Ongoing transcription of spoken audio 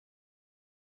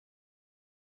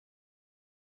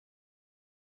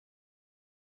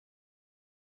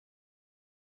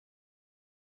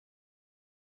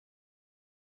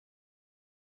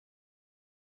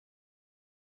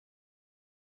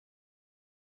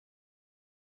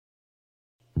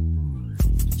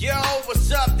Yo,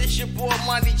 what's up? This your boy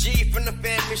Monty G from the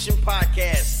Fammission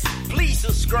Podcast. Please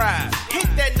subscribe, hit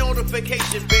that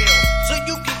notification bell so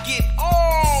you can get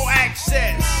all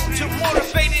access to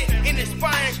motivated and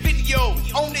inspiring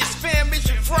videos on this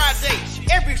Fammission Friday.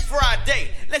 Every Friday.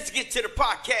 Let's get to the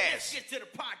podcast.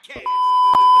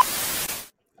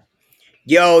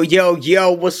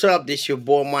 Yo, what's up? This your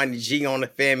boy Monty G on the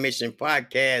Fammission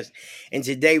Podcast. And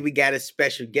today we got a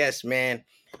special guest, man.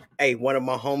 Hey, one of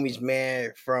my homies,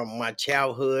 man, from my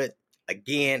childhood.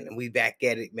 Again, we back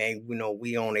at it, man. You know,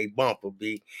 we on a bumper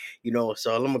beat,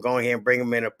 so I'm going to go ahead and bring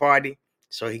him in a party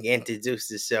so he can introduce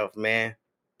himself, man.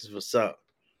 What's up?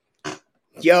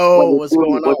 Yo, what's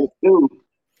going on?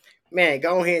 Man,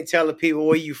 go ahead and tell the people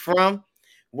where you from,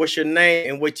 what's your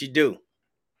name, and what you do.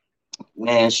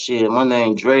 Man, shit, my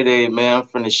name Dre Day, man. I'm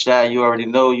from the Shy, you already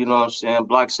know, you know what I'm saying?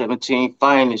 Block 17,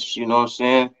 finest, you know what I'm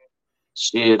saying?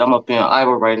 Shit, I'm up in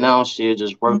Iowa right now, shit,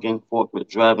 just working, forklift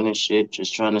driving and shit,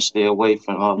 just trying to stay away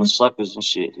from all the suckers and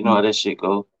shit. You know how that shit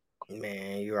go.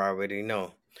 Man, you already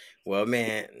know. Well,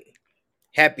 man,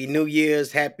 happy New Year's,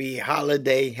 happy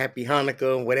holiday, happy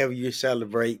Hanukkah, whatever you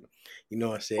celebrate. You know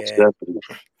what I'm saying? Exactly.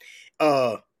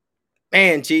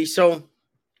 Man, G, so,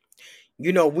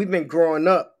 we've been growing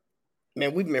up.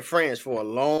 Man, we've been friends for a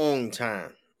long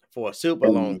time, for a super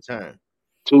long time.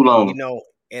 Too long.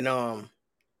 And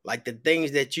like the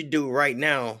things that you do right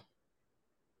now,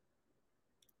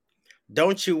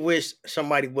 don't you wish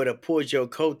somebody would have pulled your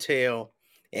coattail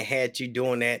and had you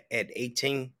doing that at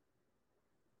 18?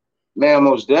 Man,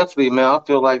 most definitely, man. I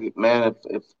feel like, man,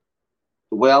 if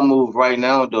the way I move right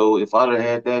now, though, if I'd have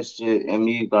had that shit in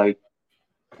me, like,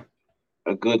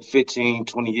 a good 15,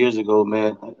 20 years ago,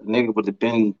 man, a nigga would have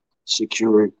been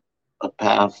secured a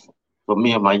path for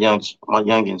me and my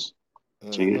youngins, to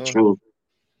tell you the truth,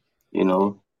 you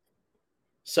know.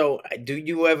 So, do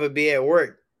you ever be at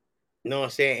work, you know what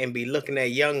I'm saying, and be looking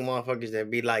at young motherfuckers that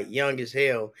be like young as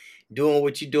hell, doing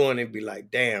what you doing, and be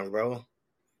like, damn, bro,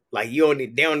 like they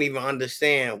don't even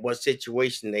understand what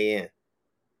situation they in.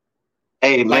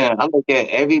 Hey, man, I look at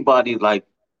everybody like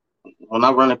when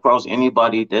I run across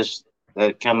anybody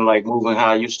that kind of like moving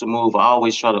how I used to move, I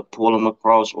always try to pull them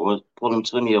across or pull them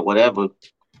to me or whatever.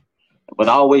 But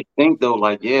I always think though,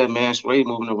 like, yeah, man, Sway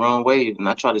moving the wrong way, and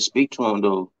I try to speak to him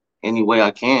though any way I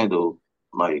can though,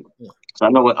 like, 'cause I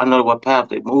know what path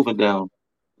they're moving down.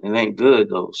 It ain't good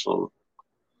though, so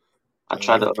I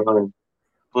try to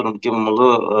give them a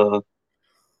little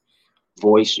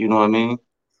voice. You know what I mean?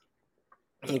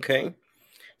 Okay,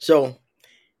 so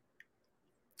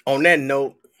on that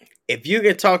note, if you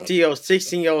could talk to your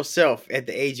 16-year-old self at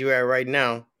the age you're at right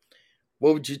now,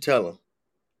 what would you tell him?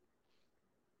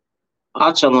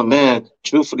 I tell them, man,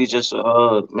 truthfully, just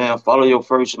man, follow your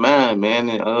first mind, man,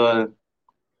 and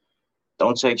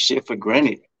don't take shit for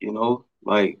granted. You know,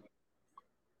 like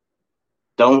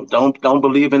don't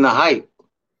believe in the hype.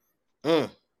 You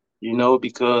know,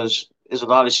 because there's a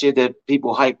lot of shit that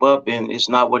people hype up, and it's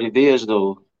not what it is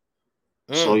though.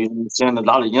 So you know what I'm saying? A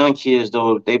lot of young kids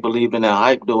though, they believe in that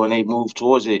hype though, and they move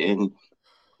towards it, and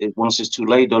once it's too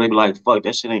late though, they be like, "Fuck,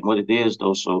 that shit ain't what it is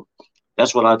though." So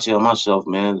that's what I tell myself,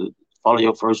 man. Follow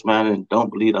your first man and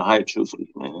don't believe the hype. Truthfully,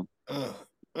 man.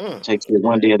 Take it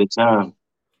one day at a time.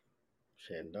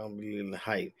 Shit, don't believe in the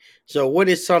hype. So, what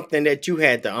is something that you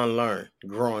had to unlearn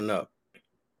growing up?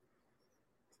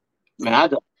 Man, I had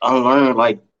to unlearn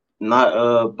like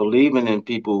not believing in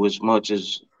people as much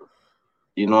as,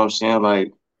 you know what I'm saying.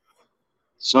 Like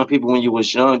some people when you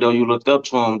was young though, you looked up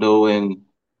to them though, and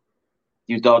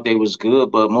you thought they was good,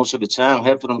 but most of the time,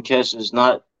 half of them cats is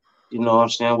not, you know what I'm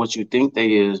saying, what you think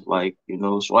they is, like, you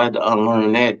know. So I had to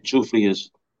unlearn that. Truthfully,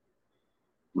 is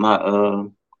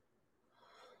not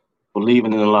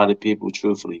believing in a lot of people.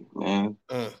 Truthfully, man.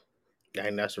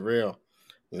 And that's real.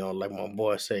 Like my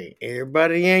boy say,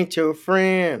 everybody ain't your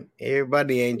friend.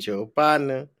 Everybody ain't your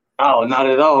partner. Oh, not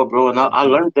at all, bro. And I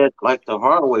learned that like the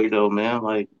hard way though, man.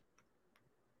 Like,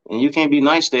 and you can't be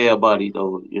nice to everybody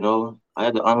though, you know. I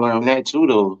had to unlearn that too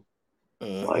though.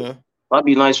 Like, if I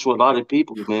be nice to a lot of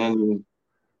people, man,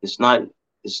 it's not,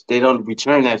 they don't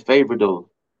return that favor though.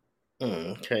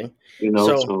 Okay. You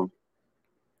know, so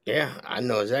yeah, I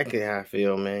know exactly how I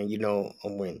feel, man.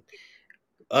 When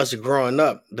us growing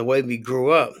up, the way we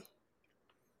grew up,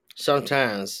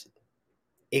 sometimes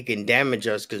it can damage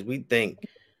us because we think,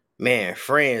 man,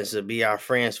 friends will be our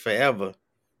friends forever.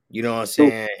 You know what I'm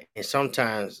saying? And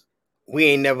sometimes we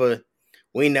ain't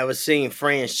never seen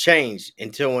friends change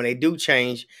until when they do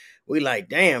change, we like,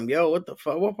 damn, yo, what the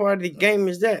fuck? What part of the game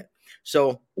is that?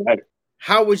 So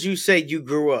how would you say you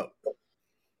grew up?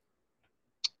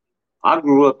 I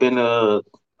grew up in I'm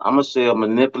gonna say a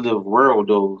manipulative world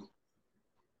though.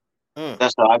 Mm.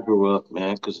 That's how I grew up,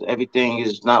 man. Because everything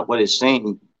is not what it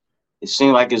seemed. It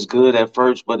seemed like it's good at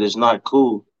first, but it's not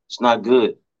cool. It's not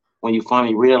good. When you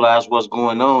finally realize what's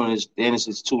going on,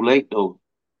 it's too late though.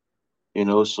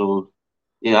 So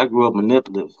yeah, I grew up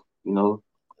manipulative. You know,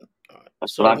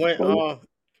 that's what So I can when say.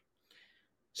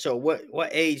 so what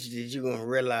age did you gonna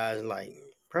realize like,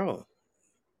 bro,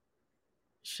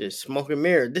 shit, smoking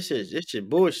mirror. This shit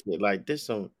bullshit. Like this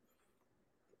some,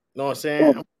 know what I'm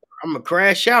saying? I'm gonna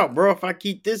crash out, bro, if I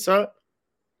keep this up.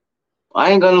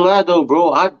 I ain't gonna lie though,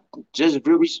 bro. I just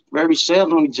very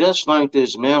seldom just like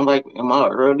this, man. Like in my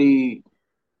early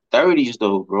 30s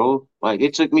though, bro. Like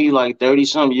it took me like 30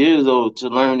 some years though to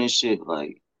learn this shit.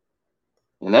 Like,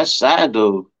 and that's sad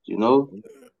though,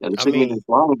 that it I took me this mean,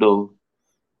 long though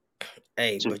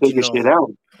hey, to but figure shit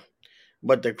out.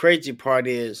 but the crazy part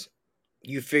is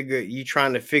you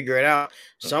trying to figure it out.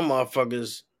 Some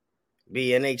motherfuckers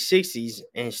be in their 60s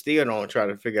and still don't try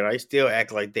to figure it out. They still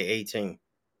act like they 18.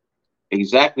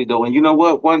 Exactly though. And you know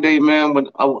what? One day, man, when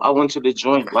I went to the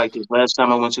joint, like this last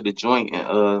time I went to the joint,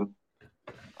 and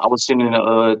I was sitting in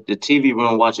the TV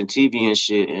room watching TV and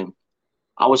shit, and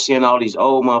I was seeing all these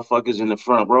old motherfuckers in the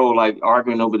front row, like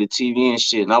arguing over the TV and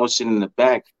shit. And I was sitting in the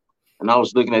back, and I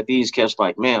was looking at these cats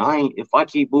like, man, if I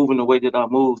keep moving the way that I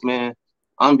move, man,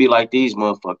 I'm gonna be like these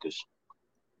motherfuckers,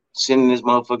 sitting in this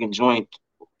motherfucking joint,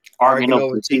 arguing Arguing over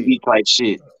over the TV. TV type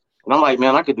shit. And I'm like,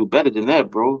 man, I could do better than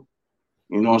that, bro.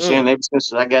 You know what I'm Mm, saying? Ever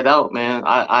since I got out, man,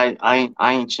 I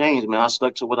ain't changed, man. I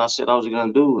stuck to what I said I was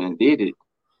gonna do and did it,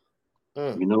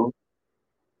 mm, you know.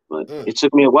 But mm. it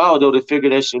took me a while though to figure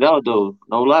that shit out, though.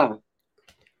 No lie.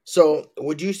 So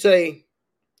would you say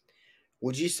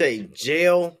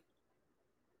jail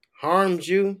harmed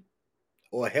you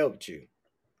or helped you?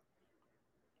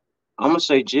 I'm gonna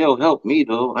say jail helped me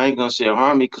though. I ain't gonna say it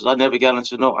harmed me because I never got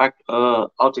into no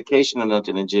altercation or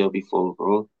nothing in jail before,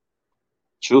 bro.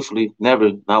 Truthfully,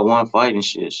 never, not one fight and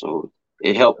shit. So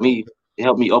it helped me. It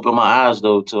helped me open my eyes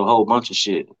though to a whole bunch of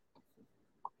shit.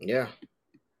 Yeah,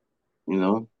 You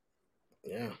know,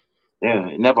 yeah, yeah,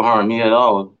 it never harmed me at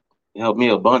all. It helped me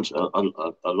a bunch,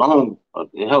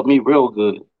 it helped me real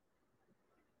good.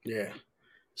 yeah.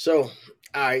 So, all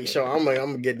right. So I'm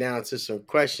gonna get down to some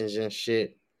questions and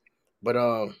shit. But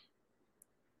oh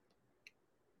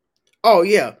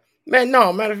yeah, man.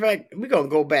 No, matter of fact, we're gonna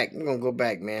go back. We're gonna go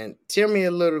back, man. Tell me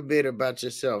a little bit about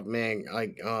yourself, man.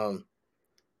 Like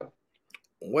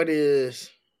what is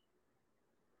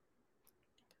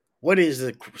one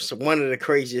of the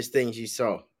craziest things you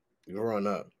saw growing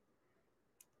up?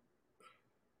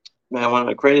 Man, one of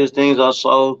the craziest things I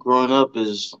saw growing up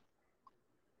is,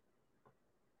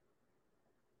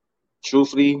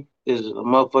 truthfully, is a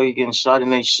motherfucker getting shot in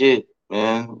their shit,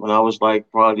 man. When I was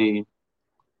like probably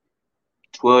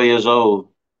 12 years old,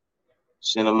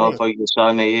 seeing a Mm, motherfucker get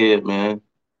shot in their head, man.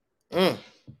 mm,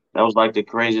 That was like the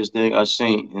craziest thing I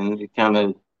seen, and it kind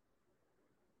of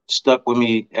stuck with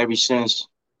me ever since.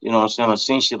 You know what I'm saying? I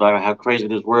seen shit like how crazy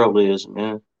this world is,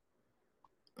 man.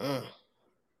 mm.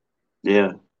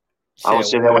 Yeah, You I would said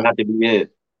say that would have to be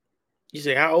it, you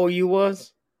said how old you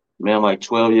was? man. Like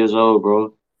 12 years old,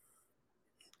 bro.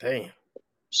 Damn.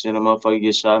 Seeing a motherfucker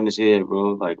get shot in his head,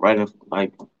 bro. Like right in,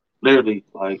 like literally,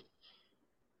 like,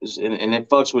 and it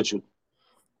fucks with you.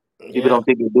 People Yeah, don't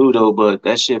think it do though, but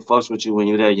that shit fucks with you when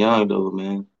you're that young though,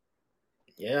 man.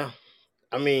 yeah.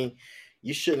 I mean,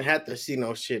 you shouldn't have to see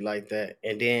no shit like that,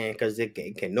 and then because it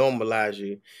can normalize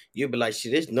you, you'll be like,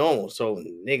 shit, it's normal. So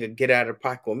nigga, get out of the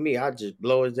pocket with me. I'll just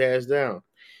blow his ass down.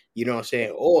 You know what I'm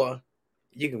saying? Or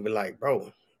you can be like,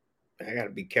 bro, I gotta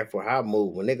be careful how I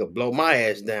move when nigga blow my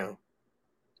ass down.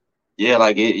 Yeah,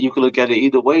 like you could look at it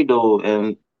either way though.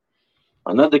 And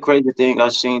another crazy thing I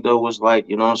seen though was like,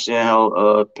 you know what I'm saying,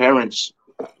 how parents,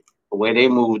 the way they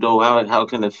move though, how it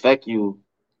can affect you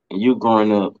and you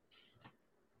growing up,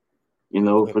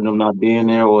 for them not being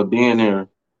there or being there.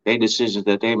 They decisions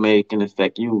that they make can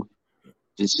affect you,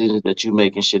 decisions that you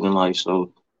make and shit in life.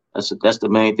 So that's the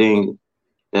main thing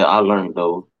that I learned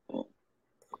though.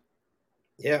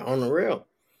 Yeah, on the real.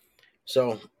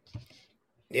 So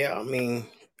yeah, I mean,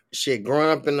 shit, growing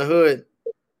up in the hood,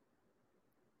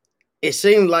 it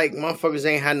seemed like motherfuckers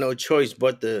ain't had no choice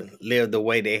but to live the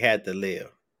way they had to live.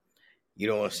 You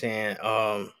know what I'm saying?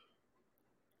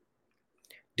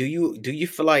 Do you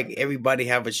feel like everybody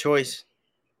have a choice?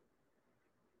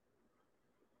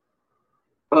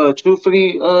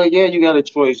 Truthfully, yeah, you got a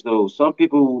choice though. Some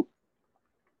people,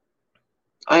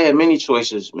 I had many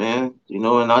choices, man.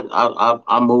 And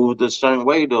I moved a certain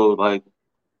way though. Like,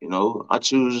 I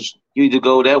choose you either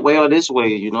go that way or this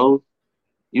way. You know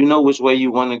which way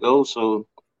you want to go. So,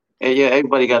 hey, yeah,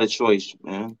 everybody got a choice,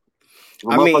 man. If a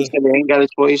I motherfucker mean, say they ain't got a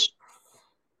choice,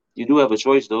 You do have a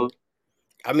choice though.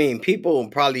 I mean, people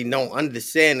probably don't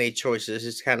understand their choices.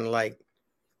 It's kind of like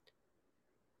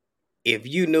if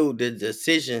you knew the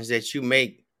decisions that you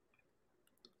make,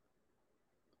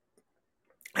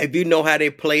 if you know how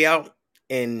they play out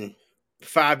in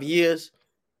 5 years,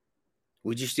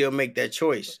 would you still make that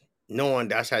choice, knowing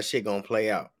that's how shit gonna play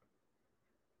out?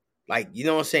 Like, you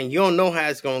know what I'm saying? You don't know how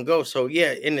it's gonna go. So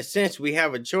yeah, in a sense, we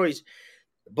have a choice,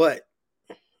 but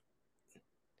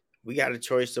we got a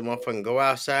choice to motherfucking go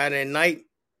outside at night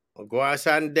or go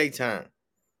outside in the daytime.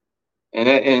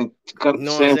 And You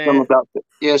know what I'm saying something saying? about that,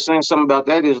 yeah, saying something about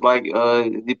that is like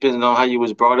depending on how you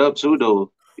was brought up too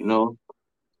though. You know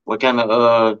what kind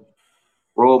of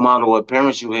role model or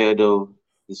parents you had though.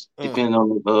 It's Mm. depending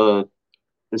on the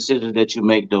decisions that you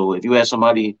make though. If you had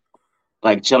somebody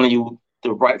like telling you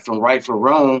the right from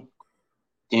wrong,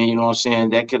 then you know what I'm saying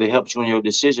that could have helped you in your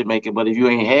decision making. But if you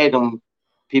ain't had them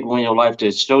people in your life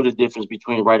to show the difference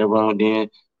between right and wrong, then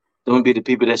don't be the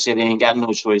people that say they ain't got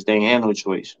no choice. They ain't had no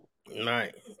choice.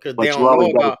 Right. Because they But you don't know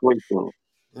always got a about choice though.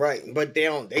 right. But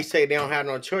they say they don't have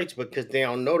no choice because they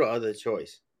don't know the other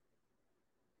choice.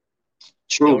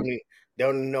 They True. only they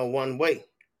only know one way.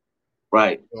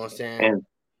 Right. You know what I'm saying? And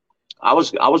I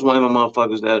was one of them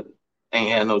motherfuckers that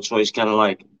ain't had no choice, kind of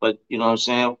like. But you know what I'm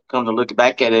saying? Come to look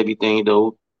back at everything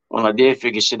though, when I did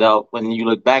figure shit out, when you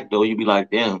look back though, you be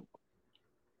like, damn,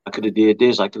 I could have did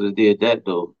this, I could have did that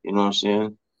though. You know what I'm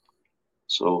saying?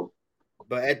 So,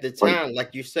 But at the but time,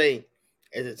 like you say,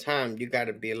 at the time you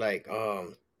gotta be like,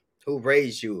 who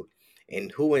raised you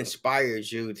and who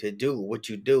inspires you to do what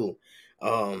you do?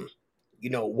 Um,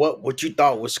 what you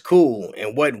thought was cool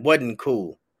and what wasn't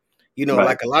cool. right,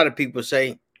 Like a lot of people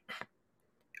say,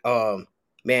 um,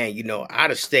 man, I'd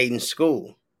have stayed in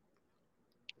school.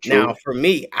 Now, true. for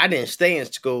me, I didn't stay in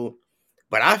school,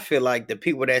 but I feel like the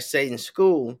people that stay in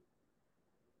school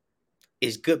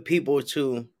is good people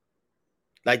to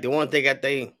like the one they got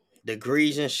they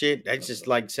degrees and shit. That's just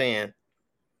like saying,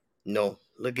 no,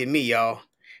 look at me, y'all.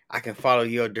 I can follow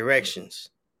your directions.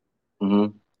 Hmm.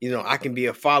 I can be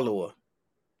a follower.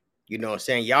 You know what I'm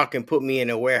saying? Y'all can put me in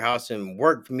a warehouse and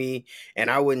work for me and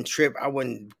I wouldn't trip, I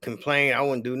wouldn't complain, I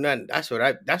wouldn't do nothing. That's what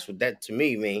that to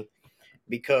me mean.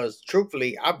 Because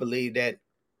truthfully, I believe that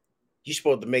you're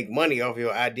supposed to make money off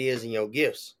your ideas and your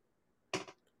gifts.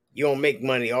 You don't make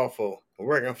money off of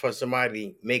working for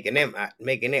somebody making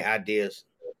their ideas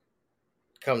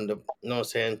come to what I'm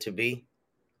saying to be.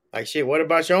 Like shit, what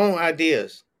about your own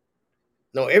ideas?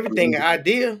 No, everything an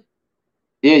idea.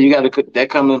 Yeah, you got to that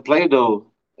come in play though.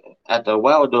 After a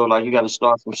while though, like you got to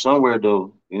start from somewhere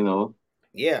though. You know,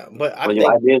 Yeah, but I but your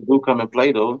think ideas do come in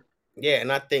play though. yeah,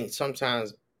 and I think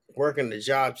sometimes working the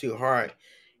job too hard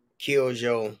kills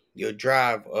your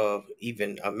drive of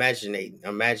even imagining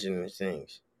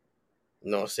things.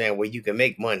 You know what I'm saying? Where you can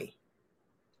make money.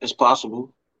 It's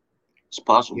possible. It's You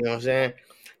possible. know what I'm saying?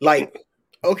 Like,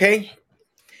 okay,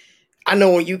 I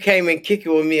know when you came and kicked it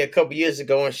with me a couple years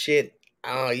ago and shit,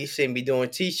 you seen me doing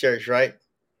t-shirts, right?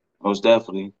 Most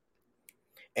definitely.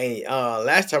 And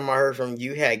last time I heard from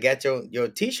you, had got your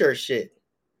t-shirt shit.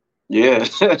 Yeah.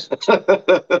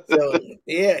 So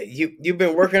yeah, you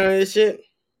been working on this shit?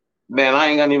 Man, I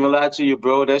ain't gonna even lie to you,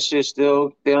 bro. That shit's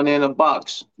still down there in the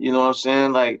box. You know what I'm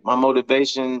saying? Like my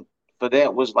motivation for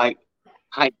that was like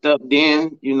hyped up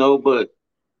then, but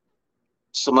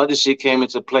some other shit came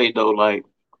into play though, like,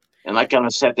 and I kind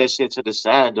of set that shit to the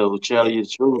side though, to tell Yeah, you the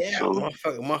truth. yeah, So,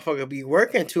 motherfucker be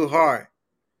working too hard.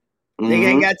 Nigga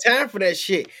ain't hmm got time for that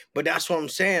shit. But that's what I'm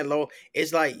saying, Lo.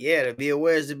 It's like, yeah, to be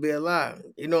aware is to be alive.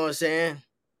 You know what I'm saying?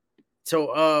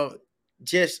 So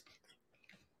just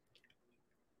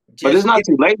but it's just not get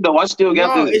too late though. I still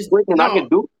got no, the it's equipment. I no, can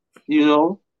do. You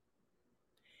know,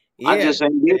 I yeah. just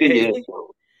ain't did it yet.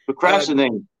 So, uh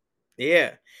procrastinating.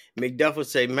 yeah. McDuffel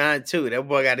say mine too. That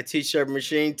boy got a t-shirt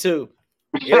machine too.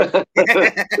 Yep.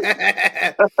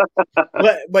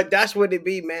 But that's what it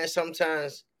be, man.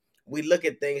 Sometimes we look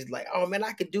at things like, oh man,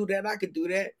 I could do that, I could do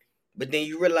that. But then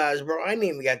you realize, bro, I ain't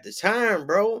even got the time,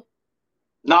 bro.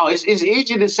 No, it's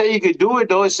easy to say you could do it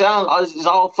though. It sounds it's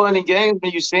all fun and games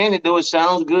when you saying it though. It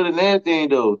sounds good and everything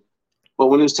though. But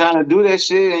when it's time to do that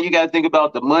shit, and you got to think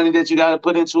about the money that you got to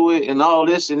put into it and all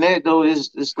this and that, though,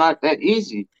 it's not that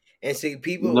easy, And see,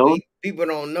 you know. people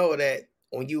don't know that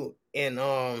when you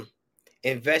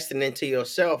investing into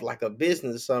yourself like a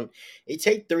business or something, it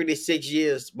take 3 to 6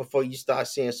 years before you start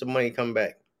seeing some money come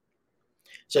back.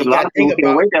 So A you lot gotta of think people can't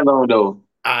about wait that long though.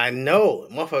 I know.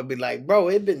 Motherfucker be like, bro,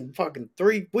 it been fucking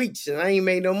 3 weeks and I ain't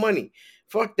made no money.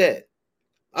 Fuck that.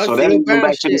 I'm So that still leads them buying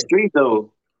back to the shit. street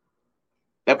though.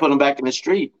 That put them back in the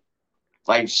street.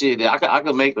 Like shit,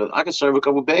 I could serve a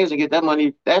couple bags and get that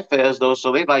money that fast though.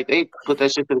 So they put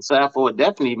that shit to the side for a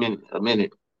definitely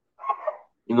minute.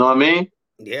 You know what I mean?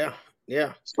 Yeah,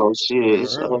 yeah. So shit,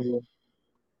 Uh-huh.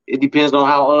 it depends on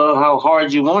how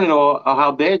hard you want it or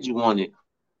how bad you want it.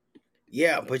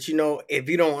 Yeah, but if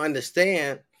you don't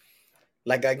understand,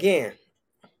 like again,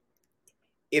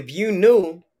 if you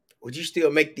knew, would you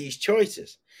still make these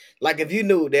choices? Like if you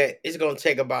knew that it's gonna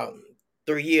take about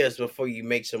 3 years before you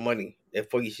make some money,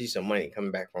 before you see some money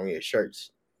coming back from your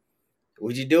shirts,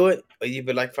 would you do it? Or you'd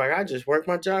be like, fuck, I just work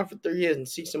my job for 3 years and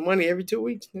see some money every 2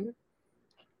 weeks, nigga?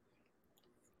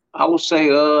 I would say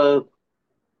I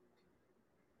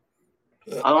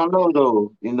don't know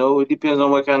though. You know, it depends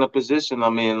on what kind of position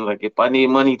I'm in. Like if I need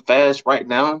money fast right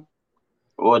now,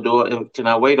 or can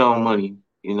I wait on money?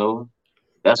 You know,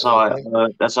 Okay.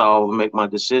 that's how I'll make my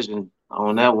decision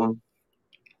on that one.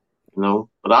 You know,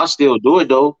 but I'll still do it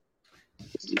though.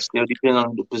 It still depends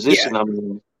on the Yeah, position I'm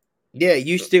in. yeah,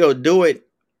 you still do it,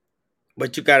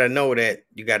 but you gotta know that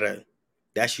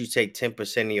that you take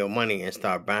 10% of your money and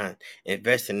start buying,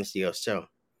 investing into yourself.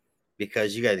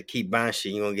 Because you got to keep buying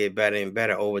shit. You're gonna get better and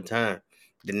better over time.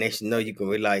 The next thing you know, you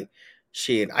can be like,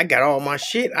 shit, I got all my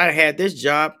shit. I had this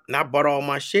job and I bought all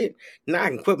my shit. Now I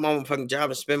can quit my motherfucking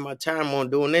job and spend my time on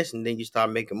doing this, and then you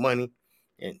start making money.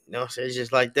 And it's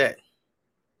just like that.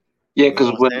 Yeah, You know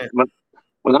because what I'm saying?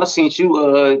 when I seen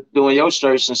you doing your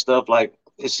shirts and stuff, like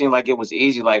it seemed like it was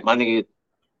easy. Like my nigga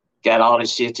got all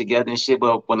this shit together and shit.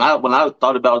 But when I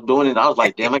thought about doing it, I was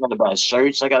like, damn, I gotta buy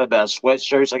shirts, I gotta buy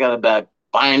sweatshirts, I gotta buy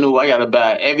vinyl, I gotta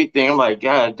buy everything. I'm like,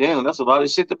 God damn, that's a lot of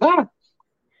shit to buy. So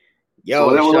Yo,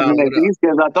 it wasn't Sean, as what up? easy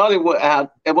as I thought it would.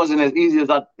 It wasn't as easy as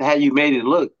I how you made it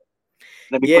look.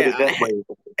 Let me put Yeah, it that way.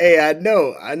 hey, I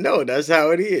know. That's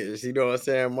how it is. You know what I'm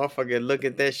saying? Motherfucker look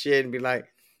at that shit and be like,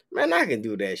 man, I can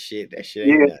do that shit. That shit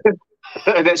ain't Yeah,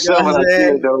 nothing. that's You know something what I I'm said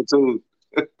saying? though too.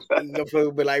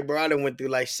 Motherfucker be like, bro, I done went through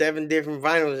like 7 different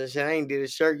vinyls and shit. I ain't did a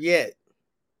shirt yet.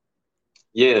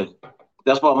 Yeah,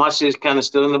 that's why my shit's kind of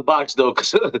still in the box though,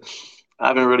 cause I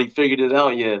haven't really figured it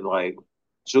out yet. Like,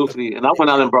 truthfully, and I went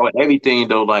out and brought everything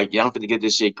though. Like, yeah, I'm gonna get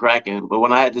this shit cracking. But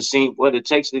when I had to see what it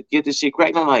takes to get this shit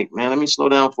cracking, I'm like, man, let me slow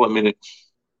down for a minute.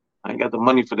 I ain't got the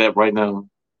money for that right now.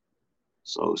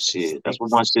 So shit, that's why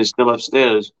my shit's still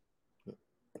upstairs.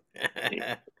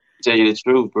 Tell you the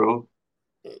truth, bro.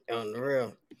 On the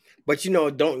real. But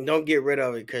don't get rid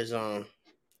of it because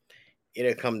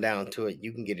it'll come down to it.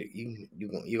 You can get it.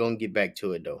 You're gonna get back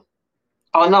to it though.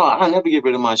 Oh no, I never get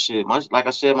rid of my shit. Like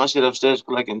I said, my shit upstairs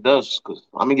collecting dust. Cause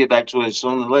I'm gonna get back to it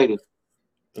sooner or later.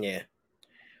 Yeah.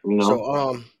 You know.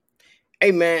 So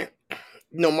hey man,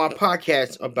 my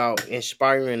podcast about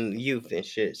inspiring youth and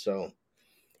shit. So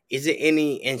is it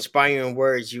any inspiring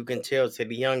words you can tell to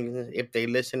the young if they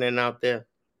listening out there?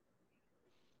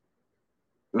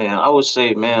 Man, I would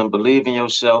say, man, believe in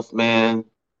yourself, man.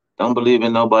 Don't believe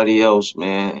in nobody else,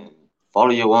 man.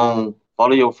 Follow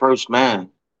your first man.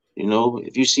 You know,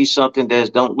 if you see something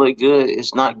that don't look good,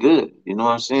 it's not good. You know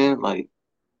what I'm saying? Like,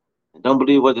 don't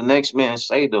believe what the next man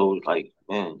say though. Like,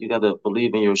 man, you gotta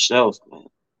believe in yourself, man.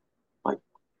 Like,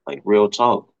 like real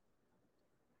talk.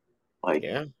 Like,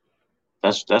 Yeah.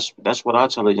 that's what I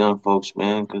tell the young folks,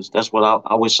 man, because that's what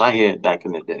I wish I had back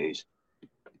in the days.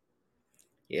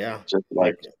 Yeah. Just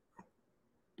like Like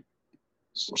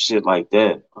some shit like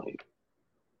that. Like,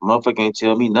 motherfucker ain't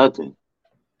tell me nothing.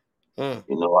 mm,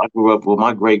 You know, I grew up with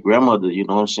my great grandmother, you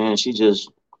know what I'm saying?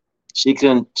 She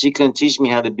couldn't teach me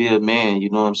how to be a man, you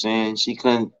know what I'm saying? She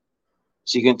couldn't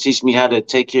teach me how to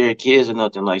take care of kids or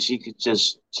nothing. Like she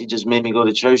just made me go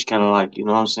to church kinda like, you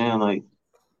know what I'm saying? Like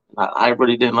I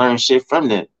really didn't learn shit from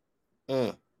that.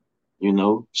 mm, You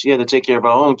know, she had to take care of her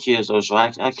own kids though, so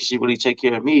how could she really take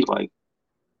care of me? Like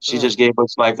she mm. just gave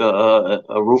us like a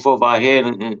roof over our head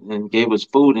and gave us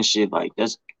food and shit. Like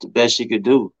that's the best she could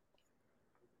do.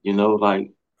 You know,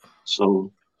 like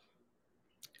so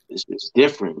it's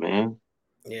different, man.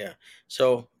 Yeah.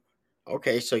 So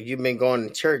okay, so you've been going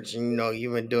to church and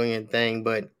you've been doing your thing,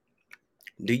 but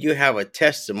do you have a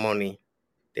testimony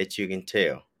that you can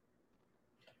tell?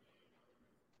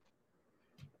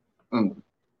 Mm.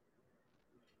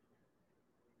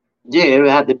 Yeah, it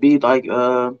had to be like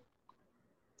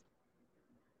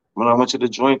when I went to the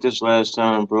joint this last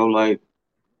time, bro. Like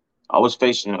I was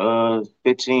facing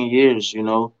 15 years, you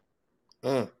know.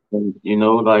 Mm, And, you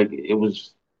know, like it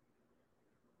was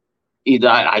either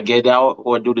I get out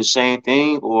or do the same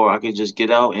thing, or I could just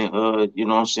get out and you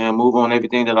know what I'm saying, move on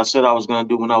everything that I said I was gonna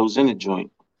do when I was in the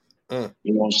joint. mm.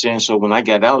 You know what I'm saying? So when I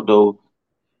got out though,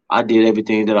 I did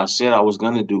everything that I said I was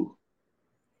gonna do.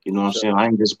 You know what I'm So saying? I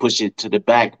didn't just push it to the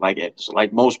back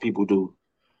like most people do.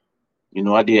 You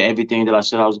know, I did everything that I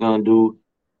said I was gonna do.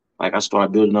 Like I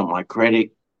started building up my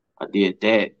credit. I did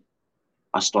that.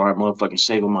 I started motherfucking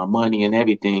saving my money and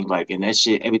everything. Like and that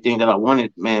shit, everything that I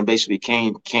wanted, man, basically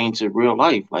came to real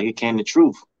life. Like it came to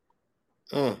truth.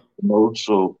 Mm, You know,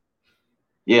 so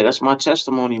yeah, that's my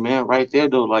testimony, man, right there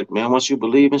though. Like, man, once you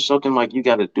believe in something, like you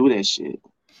gotta do that shit.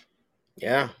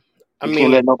 yeah. I You can't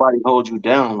mean, let nobody hold you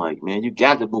down. Like, man, you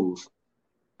got to move.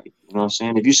 You know what I'm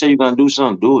saying? If you say you're gonna do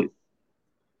something, do it.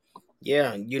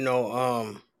 yeah,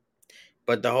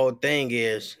 but the whole thing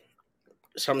is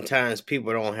sometimes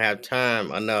people don't have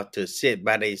time enough to sit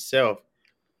by themselves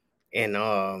and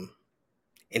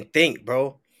think,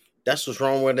 bro. That's what's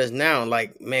wrong with us now.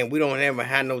 Like, man, we don't ever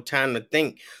have no time to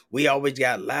think. We always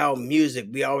got loud music.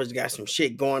 We always got some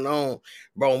shit going on,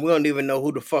 bro. And we don't even know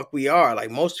who the fuck we are.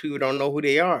 Like, most people don't know who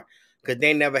they are because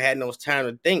they never had no time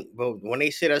to think. But when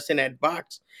they sit us in that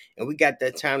box and we got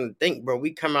that time to think, bro,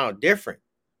 we come out different.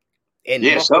 And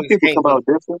Yeah, some motherfuckers people can't. come out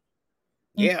different.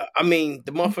 Yeah, I mean,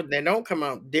 the motherfuckers that don't come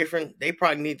out different, they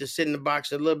probably need to sit in the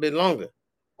box a little bit longer.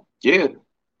 Yeah.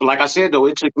 But like I said though,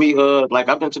 it took me like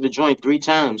I've been to the joint 3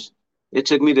 times. It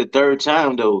took me the third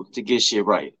time though to get shit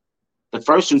right. The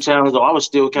first 2 times though, I was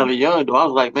still kind of young though. I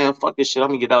was like, man, fuck this shit. I'm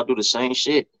gonna get out and do the same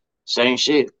shit. Same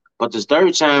shit. But this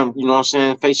third time, you know what I'm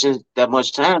saying, facing that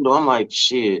much time though, I'm like,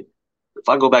 shit. If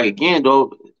I go back again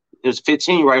though, it's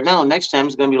 15 right now. Next time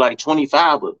it's gonna be like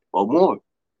 25 or more.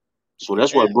 So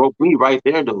that's Yeah. what broke me right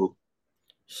there though.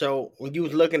 So when you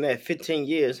was looking at 15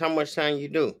 years, how much time you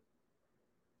do?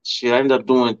 Shit, I ended up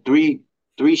doing three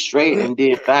straight and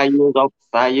did 5 years off,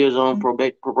 5 years on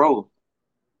parole.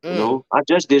 You Mm, know, I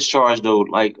just discharged though,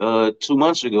 like 2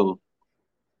 months ago.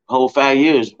 Whole 5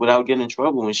 years without getting in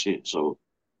trouble and shit. So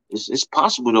it's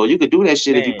possible though. You could do that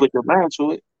shit if you man, put your mind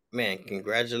to it. man,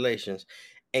 congratulations.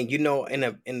 And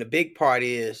and the big part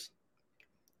is,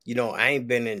 I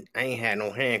ain't had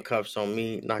no handcuffs on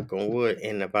me, knock on wood,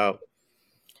 in about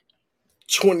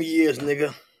 20 years,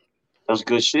 nigga. That's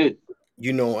good shit. I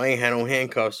ain't had no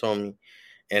handcuffs on me.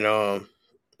 And now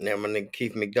my nigga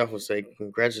Keith McDuffie say,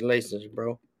 congratulations,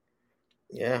 bro.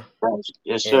 Yeah. Yes,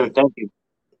 yes, sir. And Thank you.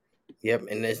 yep,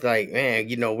 and it's like, man,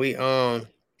 we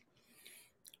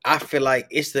I feel like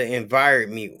it's the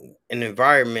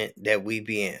environment that we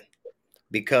be in.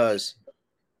 Because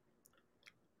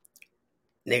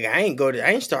nigga,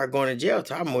 I ain't start going to jail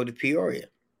till I moved to Peoria.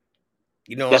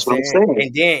 You know what I'm That's what I'm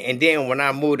saying? saying. And then when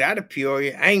I moved out of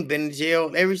Peoria, I ain't been in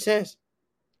jail ever since.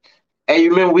 Hey, you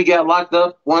remember we got locked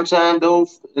up one time though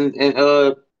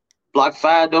in block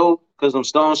 5 though, because them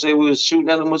stones said we was shooting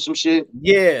at them with some shit.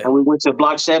 Yeah, And we went to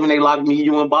block 7, they locked me,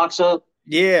 you and Box up.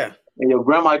 yeah, And your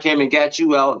grandma came and got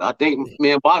you out. I think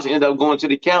me and Box ended up going to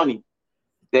the county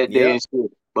that day yep, and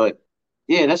shit. But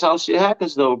yeah, that's how shit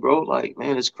happens though, bro. Like,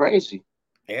 man, it's crazy.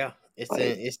 yeah.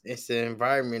 Like, It's the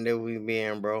environment that we be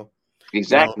in, bro. You know,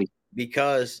 exactly.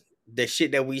 because the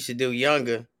shit that we used to do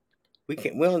younger, we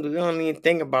don't even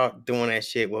think about doing that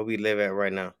shit where we live at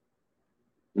right now.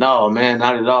 No, man,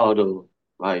 not at all though.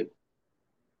 Like,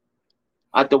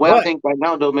 the way I But think right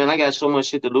now though, man, I got so much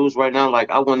shit to lose right now.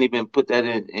 Like, I wouldn't even put that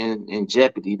in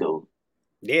jeopardy though.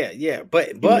 yeah, yeah.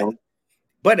 But You but know,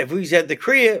 but if we was at the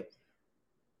crib,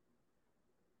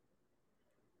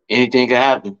 anything could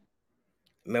happen.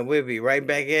 man, we'd be right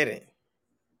back at it.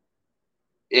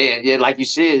 Yeah, yeah, like you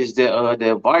said, it's the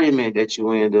environment that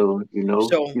you in though. You know,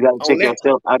 So you got to on take that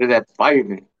yourself out of that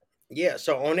environment. Yeah,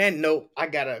 so on that note, I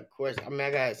got a question. I mean,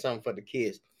 I got something for the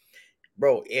kids.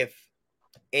 Bro, if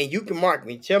and you can mark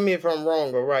me, tell me if I'm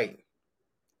wrong or right.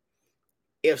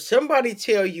 If somebody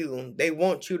tell you they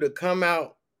want you to come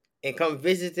out and come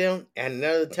visit them at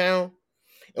another town,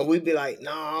 and we be like,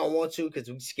 no, I don't want to because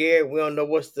we scared. We don't know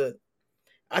what's the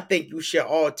I think you should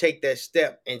all take that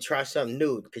step and try something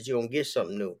new because you're gonna get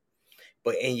something new.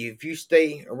 If you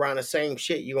stay around the same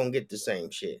shit, you're gonna get the same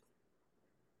shit.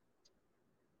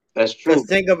 That's Cause true.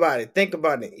 think about it. Think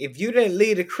about it. If you didn't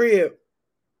leave the crib,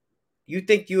 you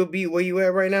think you would be where you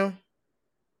at right now?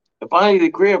 If I ain't the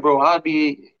crib, bro, I'd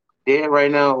be dead right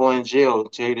now or in jail. To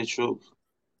tell you the truth,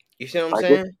 You see what I'm like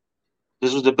saying?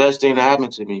 this was the best thing that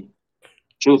happened to me. So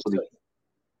Truthfully,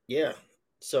 yeah.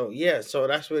 So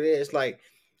that's what it is. Like,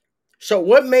 so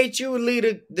what made you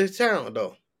leave the town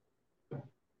though?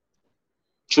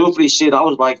 truthfully, shit, I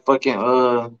was like fucking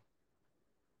how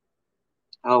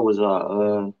was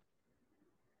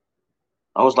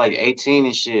I was like 18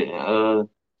 and shit.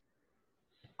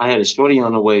 I had a shorty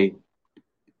on the way.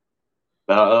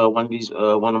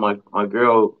 One of my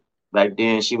girl back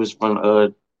then, she was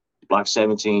from block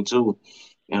 17 too,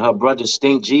 and her brother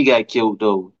Stink G got killed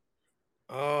though.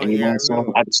 Oh And you know yeah, what I I'm saying?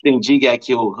 remember. After Stink G got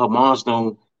killed, her mom's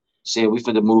known. said we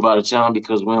finna move out of town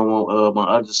because we don't want my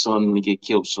other son to get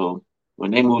killed. So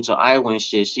when they moved to Iowa and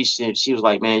shit, she said she was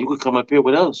like, "Man, you could come up here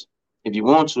with us if you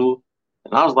want to."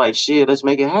 And I was like, "Shit, let's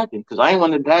make it happen," because I ain't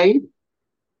want to die either.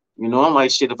 You know, I'm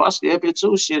like, "Shit, if I stay up here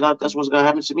too, shit, that's what's gonna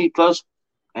happen to me." Plus,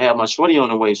 I had my shorty on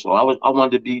the way, so I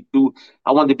wanted to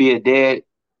I wanted to be a dad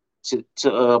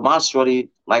to my shorty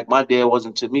like my dad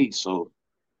wasn't to me. So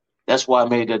that's why I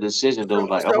made that decision though.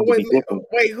 Like I So want to be different.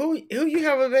 wait, who you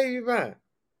have a baby by?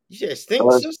 You said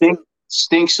Stink sister?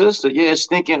 Stink sister, yeah,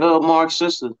 stinking Mark's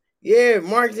sister. Yeah,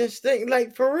 Mark and Stink,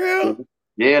 like for real?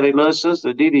 Yeah, they love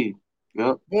sister Didi.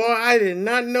 Yeah, Boy, I did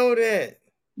not know that.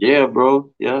 yeah,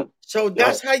 bro. Yeah, So yeah,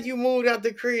 that's how you moved out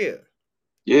the crib.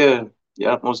 yeah,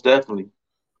 yeah. Most definitely,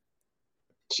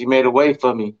 she made a way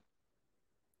for me.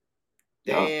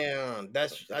 Yeah, Damn,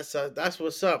 that's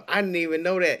what's up. I didn't even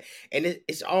know that, and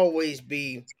it's always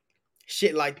be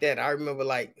shit like that. I remember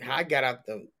like how I got out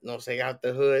the, say out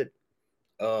the hood.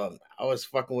 I was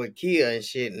fucking with Kia and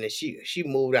shit, and then she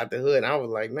moved out the hood, and I was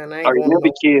like, man, I I ain't going remember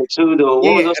no. kid too though.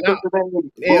 What was Yeah, her and I, sister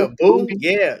name? yeah, Boo, boo, boo,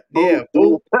 yeah, boo, boo.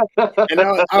 boo. And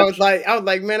I was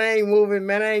like, man, I ain't moving,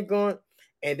 man, I ain't going.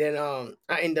 And then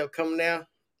I ended up coming down.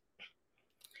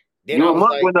 Then You I and was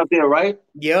Monk like, went up there, right?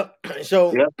 yep.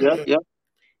 So Yep, yep, yep.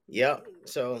 yep.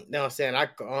 So now I'm saying I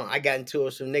got into it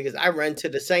with some niggas. I ran to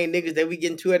the same niggas that we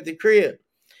get into at the crib.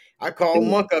 I called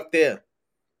Damn. Monk up there.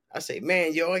 I say,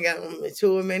 man, yo, I got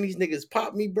into it, man. These niggas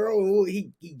popped me, bro.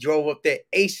 He drove up there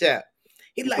ASAP.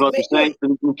 He You like, thought man, the same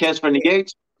from Catch from the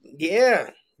Gates? yeah,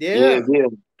 Yeah, yeah. yeah.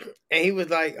 And he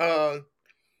like,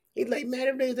 man,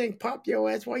 if they think pop your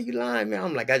ass, why you lying, man?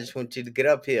 I'm like, I just want you to get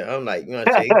up here. I'm like, you know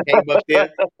what I'm saying? He came up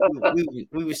there.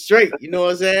 We was straight. You know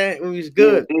what I'm saying? We was Yeah,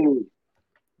 good. dude.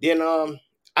 Then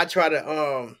I try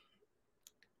to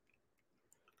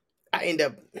I end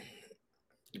up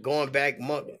going back,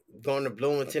 going to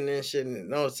Bloomington and shit. And, you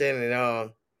know what I'm saying?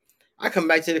 And I come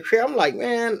back to the crib. I'm like,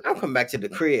 man, I'll come back to the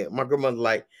crib. My grandmother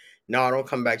like, no, don't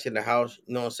come back to the house.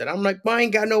 You know what I'm saying? I'm like, but I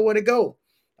ain't got nowhere to go.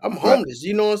 I'm Right. homeless.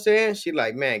 You know what I'm saying? She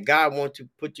like, man, God wants to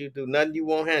put you through nothing you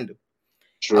won't handle.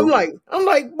 True. I'm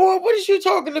like, boy, what is you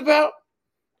talking about?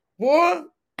 Boy,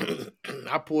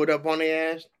 I pulled up on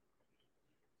their ass.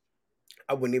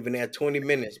 I wasn't even there 20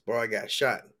 minutes, bro. I got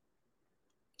shot.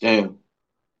 Damn.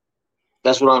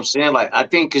 That's what I'm saying. Like I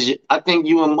think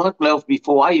you and Monk left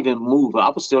before I even moved. I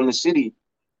was still in the city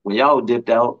when y'all dipped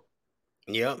out.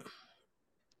 Yep.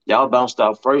 Y'all bounced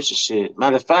out first and shit.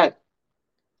 Matter of fact,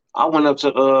 I went up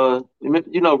to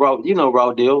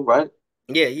Raw Deal, right?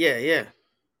 Yeah, yeah, yeah.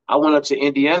 I went up to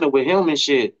Indiana with him and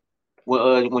shit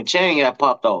when Chang got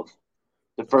popped off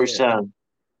the first Yeah. time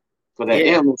for that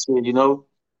Yeah. M and shit, you know.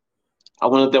 I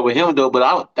went up there with him though,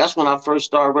 but that's when I first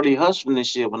started really hustling and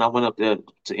shit when I went up there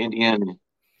to Indiana.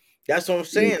 That's what I'm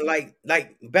saying. Like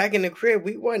back in the crib,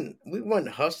 we wasn't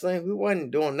hustling. We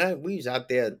wasn't doing nothing. We was out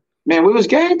there. Man, we was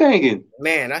gang banging.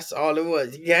 Man, that's all it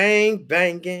was. Gang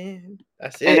banging.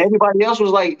 That's And it. everybody else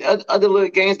was like other little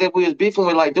gangs that we was beefing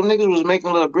with, like them niggas was making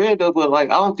a little bread though, but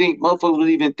like I don't think motherfuckers was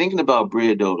even thinking about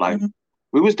bread though. Like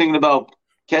we was thinking about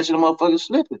catching the motherfuckers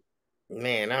slipping.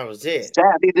 Man, that was it.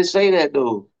 Sadly to say that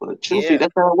though, but truthfully, Yeah.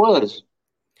 that's how it was.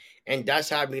 And that's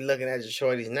how I be looking at the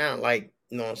shorties now. Like,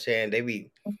 you know what I'm saying? They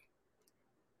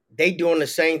doing the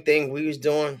same thing we was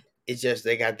doing. It's just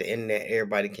they got the internet.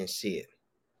 Everybody can see it.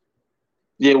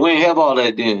 Yeah, we ain't have all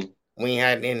that then. We ain't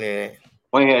had the internet.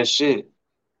 We ain't had shit.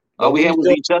 All But we we had was was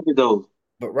doing each other though.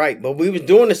 but we was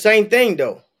doing the same thing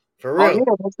though. For Oh real.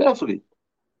 yeah, most definitely.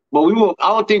 But we will. I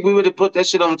don't think we would have put that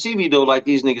shit on TV though, like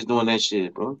these niggas doing that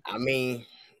shit, bro. I mean,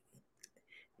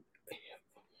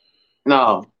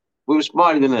 No, we were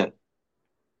smarter than that.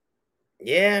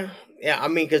 yeah. Yeah, I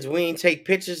mean, cause we ain't take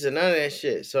pictures and none of that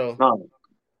shit. So, No,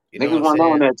 you know what niggas I'm weren't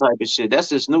on saying? that type of shit. That's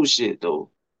just new shit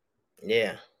though.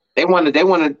 Yeah. They wanted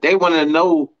to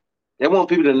know. They want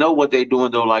people to know what they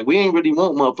doing though. Like we ain't really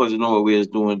want motherfuckers to know what we was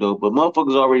doing though, but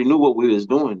motherfuckers already knew what we was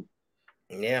doing.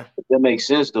 Yeah. If that makes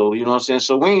sense though. You know what I'm saying?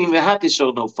 So we ain't even have to show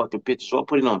no fucking pictures. So I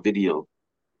put it on video.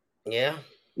 Yeah.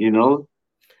 You know?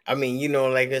 I mean,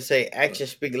 like I say, actions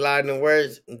speak louder than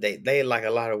words. They like a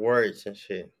lot of words and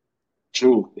shit.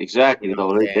 True, You exactly know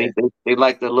what though. I'm saying? They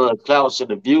like the little clouds and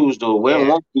the views though. We don't Yeah.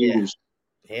 want Yeah. views.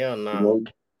 Hell You no. know,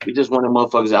 we just want the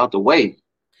motherfuckers out the way.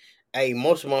 Hey,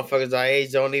 most motherfuckers our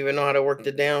age don't even know how to work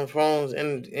the damn phones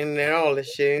and all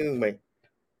this shit anyway.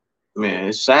 Man,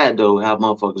 it's sad though how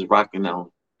motherfuckers rocking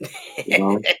now. You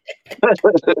know, I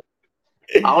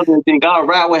don't even think I'll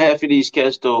ride with half of these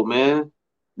cats though, man.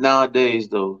 Nowadays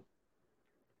though, Mm,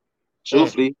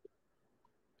 truthfully,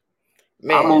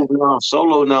 I'm man, moving on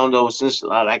solo now though. Since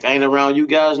like I ain't around you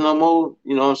guys no more.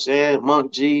 You know what I'm saying?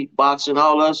 Monk G, boxing,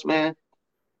 all us, man.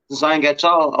 since I ain't got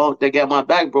y'all, oh, they got my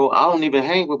back, bro. I don't even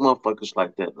hang with motherfuckers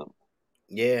like that, though.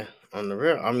 Yeah, on the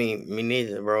real. I mean, me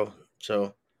neither, bro.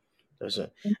 So that's a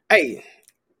hey,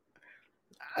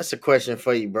 that's a question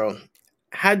for you, bro.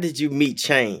 How did you meet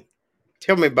Chain?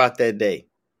 Tell me about that day.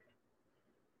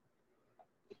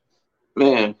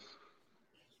 Man,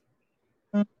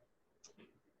 you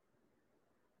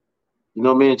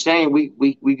know, me and Chain, we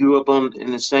grew up on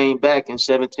in the same back in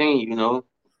 17. You know,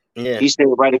 Yeah, he stayed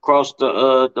right across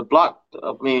the block.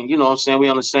 I mean, you know, what I'm saying we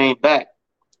on the same back.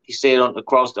 He stayed on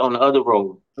on the other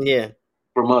road yeah,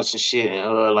 from us and shit.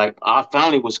 And, like our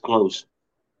family was close.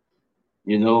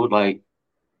 You know, like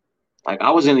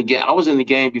I was in the game. I was in the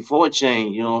game before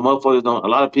Chain. You know, motherfuckers don't. A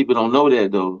lot of people don't know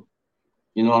that though.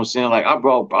 You know what I'm saying? Like I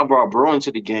brought bro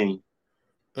into the game.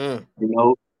 mm, You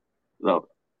know, so,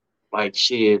 like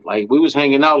shit. Like we was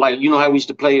hanging out. Like you know how we used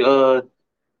to play uh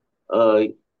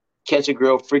catch a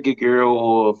girl, freak a girl,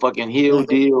 or fucking heel mhm,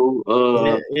 deal.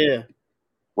 yeah, yeah.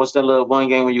 What's that little one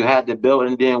game when you had the belt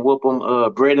and then whoop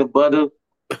them? Bread and butter.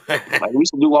 Like we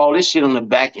used to do all this shit on the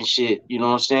back and shit. You know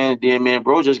what I'm saying? Then man,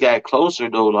 bro just got closer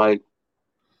though. Like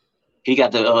he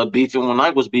got the beefing when I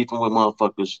was beefing with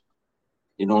motherfuckers.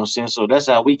 You know what I'm saying? So that's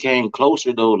how we came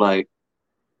closer though. Like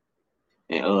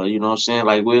you know what I'm saying?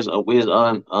 Like we was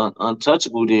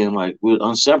untouchable then. Like we was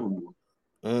inseparable.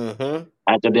 Mm-hmm.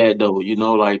 After that though, you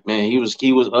know, like man, he was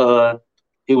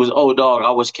old dog.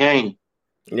 I was Kane.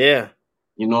 Yeah.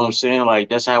 You know what I'm saying? Like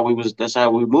that's how we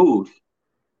moved.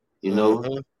 You know,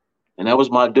 Mm-hmm. and that was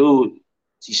my dude.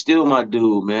 He's still my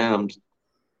dude, man.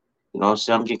 You know what I'm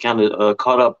saying? I'm getting kind of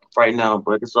caught up right now,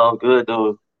 but it's all good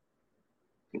though.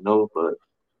 You know, but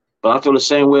I feel the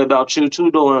same way about you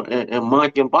too, though, and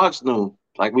Mike and Box knew.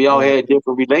 Like we all had Mm-hmm.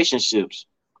 different relationships,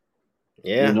 you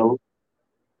Yeah. know.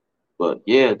 But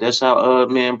yeah, that's how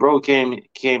man, bro came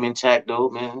intact though,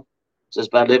 man.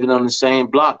 Just by living on the same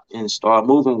block and start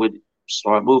moving,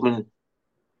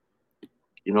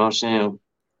 you know what I'm saying,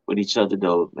 with each other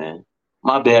though, man.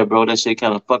 My bad, bro. That shit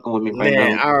kind of fucking with me right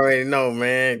Man, now. I already know,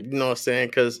 man. You know what I'm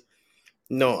saying? Cause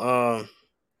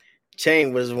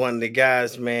Chain was one of the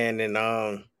guys, man, and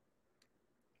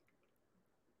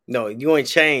no, you ain't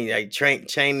Chain, like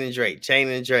Chain and Drake, Chain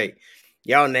and Drake.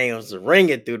 Y'all names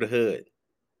ringing through the hood.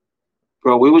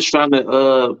 Bro, we was trying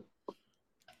to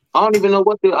I don't even know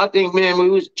what I think, man, we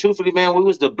was truthfully, man, we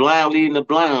was the blind leading the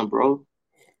blind, bro.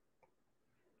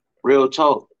 Real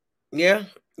talk. Yeah,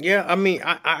 yeah. I mean,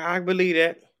 I believe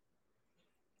that.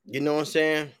 You know what I'm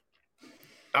saying?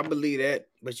 I believe that,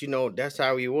 but that's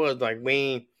how he was. Like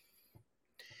we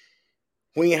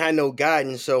ain't had no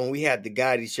guidance, so we had to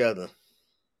guide each other.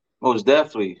 Most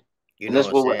definitely. You And know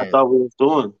that's what I'm what I saying? thought we was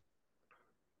doing.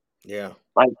 Yeah,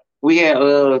 Like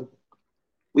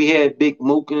we had Big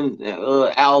Mook and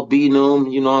Al B them,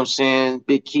 you know what I'm saying?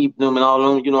 Big Keep them and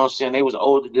all them, you know what I'm saying? They was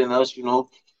older than us, you know.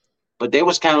 But they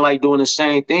was kind of like doing the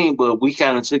same thing, but we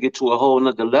kind of took it to a whole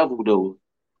nother level though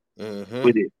mm-hmm.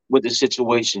 with the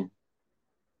situation.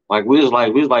 Like we was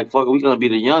like, fuck it, we gonna be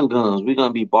the young guns. We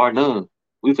gonna be bar none.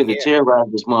 We finna Yeah,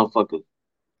 terrorize this motherfucker.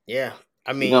 yeah.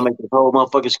 I We gonna mean, make this whole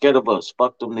motherfucker scared of us.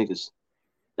 Fuck them niggas.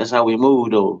 That's how we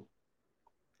move though.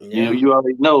 You yeah. you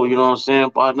already know, you know what I'm saying?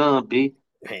 Bar none, B.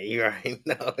 Hey, you already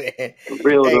know, man. For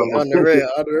real Hey, though. on the real,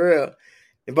 on the real.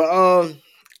 But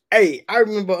hey, I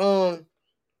remember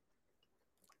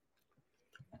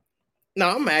no,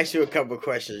 I'm gonna ask you a couple of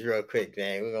questions real quick,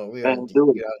 man. We're gonna Man, do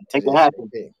it. get out Make into it this real happen.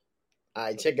 quick. All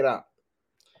right, check it out.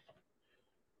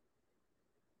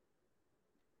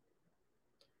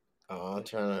 I'm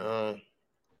trying to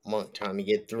Monk trying to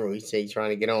get through. He said he's trying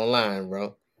to get online,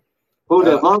 bro. Who Uh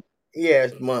that, Monk? yeah,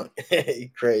 it's Monk.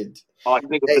 He crazy. Oh,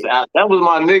 nigga, Hey, that was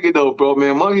my nigga though, bro.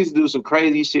 Man, Monk used to do some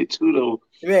crazy shit too though.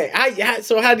 man,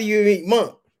 so how do you meet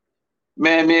Monk?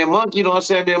 Man, Monk, you know what I'm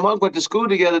saying? Man, Monk went to school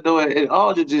together though at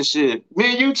Aldridge and shit.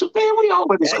 Me and you too, man, we all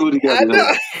went to school I together though.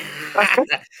 know.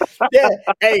 Yeah.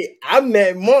 Hey, I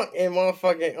met Monk in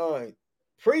motherfucking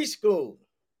preschool.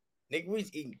 Nigga, we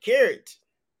was eating carrots.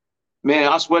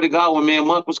 Man, I swear to God, when me and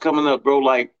Monk was coming up, bro,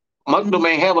 like Monk don't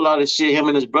ain't have a lot of shit, him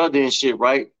and his brother and shit,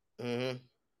 right? Mm-hmm.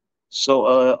 So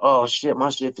oh shit, my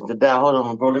shit finna die. Hold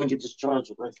on, bro. Let me get this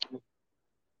charger right quick.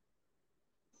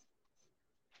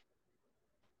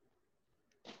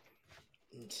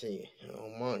 Let's see. Oh,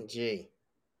 Monk G.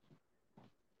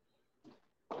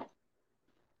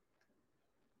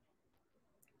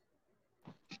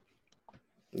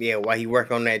 Yeah, while he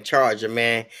work on that charger,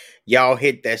 man, y'all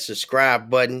hit that subscribe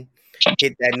button,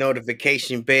 hit that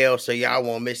notification bell so y'all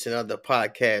won't miss another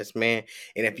podcast, man.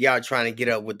 And if y'all trying to get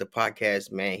up with the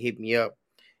podcast, man, hit me up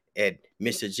at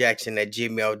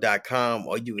mrjackson@gmail.com,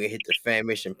 or you can hit the Fan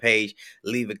Mission page,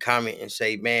 leave a comment, and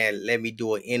say, man, let me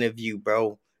do an interview,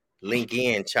 bro. Link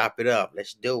in, chop it up.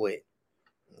 Let's do it.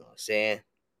 You know what I'm saying?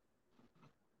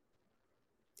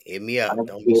 Hit me up.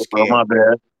 Don't be Yeah, bro, scared. my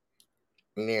bad.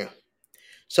 Yeah.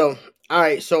 So, all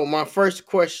right. So, my first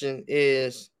question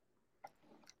is,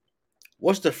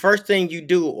 what's the first thing you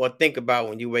do or think about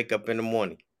when you wake up in the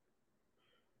morning?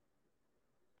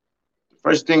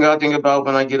 First thing I think about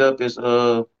when I get up is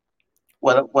what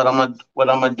I'm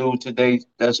gonna do today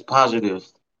that's positive.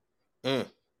 Mm,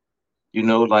 You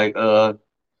know, like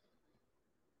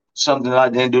something I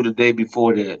didn't do the day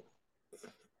before that.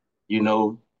 You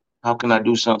know, how can I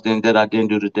do something that I didn't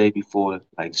do the day before?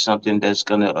 Like something that's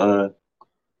gonna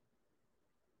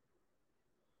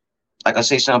like I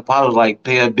say something positive, like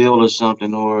pay a bill or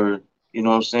something, or you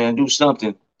know what I'm saying, do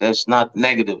something that's not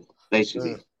negative, mm,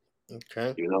 basically.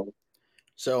 okay. You know,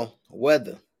 So,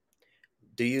 weather.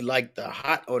 Do you like the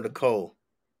hot or the cold?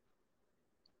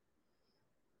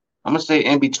 I'm gonna say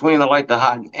in between. I like the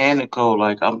hot and the cold.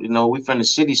 Like we from the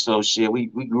city, so shit. We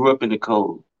grew up in the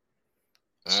cold,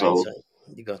 All right. so So,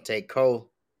 you're going to take cold.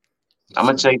 I'm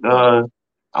gonna So, take I'm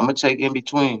gonna take in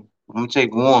between. I'm gonna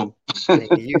take warm. Fuck,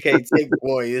 nigga, you can't take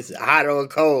one. It's hot or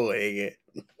cold, nigga.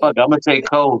 I'm gonna take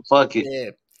cold. Fuck it. Yeah.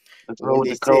 Let's roll with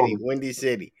Windy the City. cold. Windy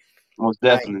City. Most All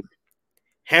right. definitely.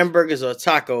 Hamburgers or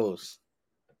tacos?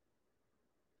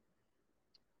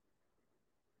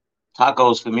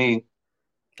 Tacos for me.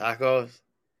 Tacos.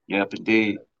 Yep,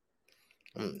 indeed.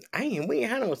 We ain't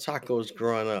had no tacos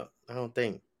growing up. I don't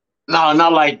think. No,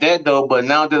 not like that though. But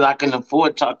now that I can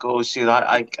afford tacos, shit,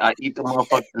 I eat the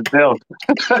motherfuckers themselves.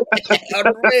 On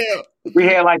the real. We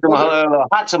had like them On the-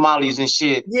 hot tamales and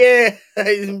shit. yeah.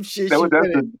 Some shit you That's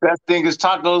finna. the best thing is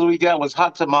tacos we got was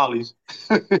hot tamales.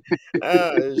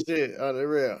 Oh shit. On the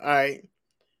real. All right.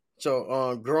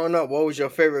 So growing up, what was your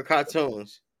favorite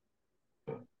cartoons?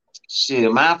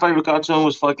 Shit, my favorite cartoon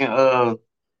was fucking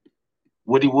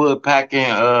Woody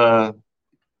Woodpecker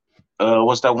and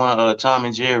what's that one Tom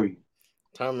and Jerry.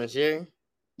 Tom and Jerry?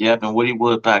 Yep, and Woody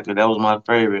Woodpecker. That was my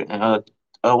favorite. And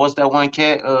what's that one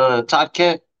cat? Top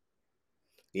Cat.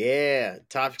 Yeah.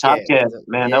 Top Top Cat. Cat.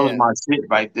 Man, that was Yeah. my shit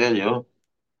right there, yo.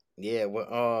 Yeah.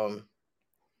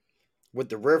 With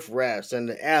the riff raps in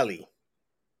the alley.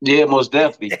 Yeah, most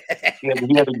definitely.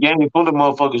 He had a gang full of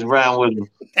motherfuckers around with him.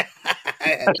 I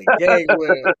had the gang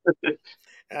with him.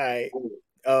 All right.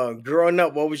 Growing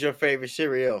up, what was your favorite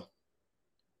cereal?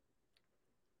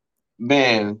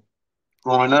 Man,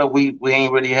 growing up, we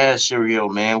ain't really had cereal,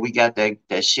 man. We got that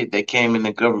shit that came in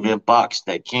the government box,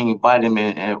 that King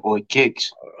Vitamin or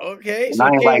Kicks. Okay, And I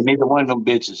so ain't like King. neither one of them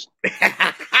bitches.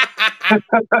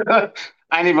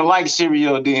 I ain't even like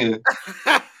cereal then.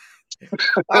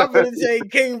 I'm gonna say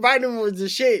King Vitamin was the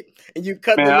shit, and you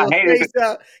cut Man, the I little hated face it.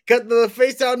 out, cut the little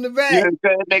face out in the You back. know what I'm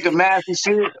saying? Make a mask and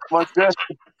shit. What's that?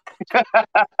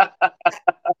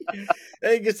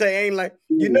 They can say ain't like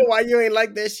you know why you ain't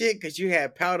like that shit because you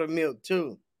had powdered milk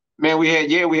too. Man, we had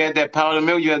that powdered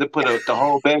milk. You had to put the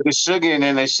whole bag of sugar in,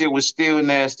 and that shit was still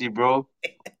nasty, bro.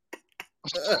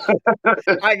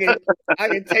 I can I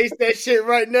can taste that shit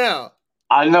right now.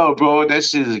 I know, bro. That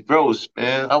shit is gross,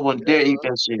 man. I wouldn't dare eat Uh,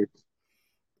 that shit.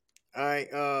 all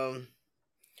right.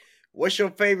 What's your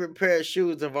favorite pair of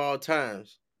shoes of all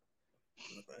times?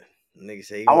 Nigga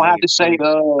say you I would gonna have need to say,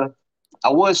 three. I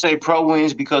would say Pro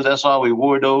Wings because that's all we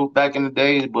wore though back in the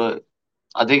days. But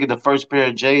I think the first pair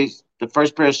of J's, the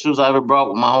first pair of shoes I ever bought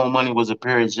with my own money was a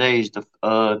pair of J's, the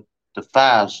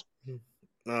fives.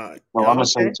 So I'm gonna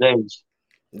say Okay. J's.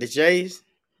 The J's.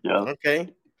 Yeah, Okay.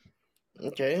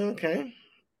 Okay. Okay.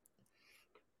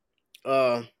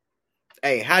 Uh,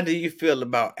 hey, how do you feel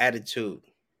about attitude?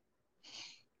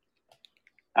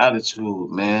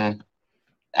 attitude, man.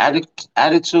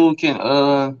 Attitude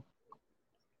can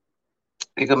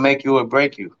it can make you or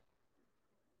break you.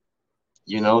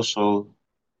 You know, so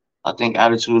I think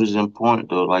attitude is important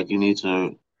though. Like you need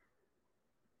to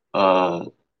uh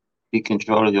be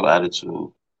control of your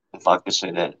attitude, if I could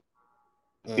say that.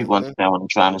 People Hmm. understand what I'm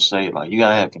trying to say. Like you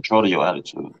gotta have control of your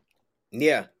attitude.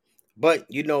 Yeah, but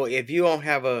if you don't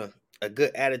have a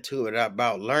good attitude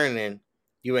about learning,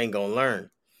 you ain't gonna learn.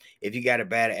 If you got a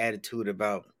bad attitude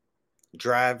about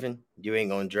driving, you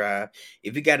ain't gonna drive.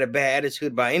 If you got a bad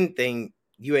attitude about anything,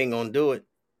 you ain't gonna do it.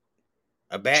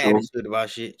 A bad True. attitude about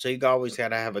shit. So you always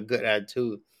gotta have a good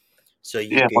attitude so you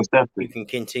Yeah, can most definitely.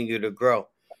 continue to grow.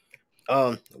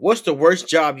 What's the worst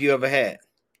job you ever had?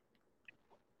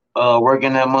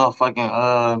 Working that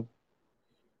motherfucking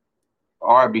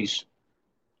Arby's.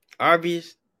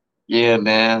 Arby's? Yeah,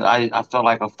 man. I felt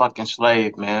like a fucking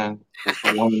slave, man.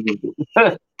 For one reason.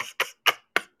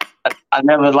 I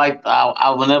never liked.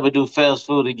 I will never do fast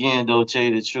food again, though. Tell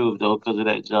you the truth, though, because of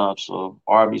that job. So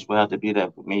Arby's will have to be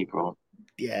that for me, bro.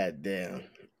 Yeah, damn.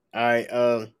 All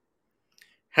right.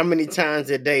 How many times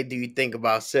a day do you think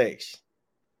about sex?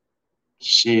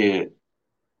 Shit,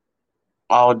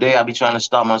 all day I be trying to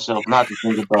stop myself not to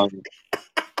think about it.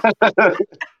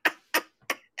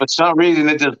 For some reason,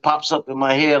 it just pops up in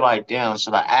my head like, damn,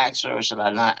 should I ask her or should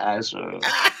I not ask her?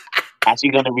 How's she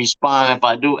gonna respond if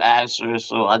I do ask her?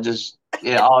 So I just,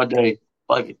 yeah, all day.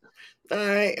 Fuck it. All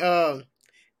right.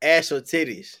 Ass or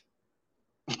titties?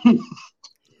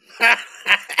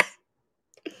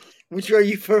 Which one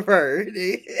you prefer?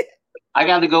 I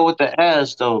got to go with the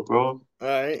ass though, bro. All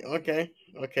right. Okay.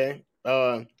 Okay.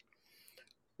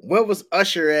 Where was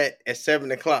Usher at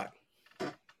 7 o'clock?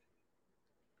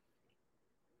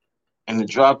 And the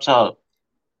drop top.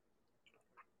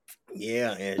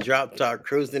 Yeah, and drop top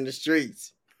cruising the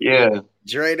streets. Yeah.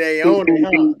 Dre they Ding, own it, ding,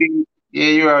 huh? ding, ding. Yeah,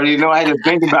 you already know. I had to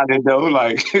think about it though.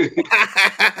 Like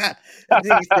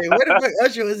Nigga say, where the fuck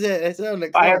Usher was at 7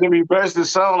 o'clock? I had to reverse the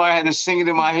song. Like, I had to sing it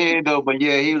in my head though. But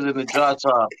yeah, he was in the drop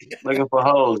top looking for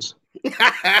hoes.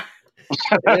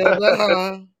 Yeah,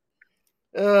 no.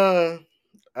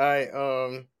 All right.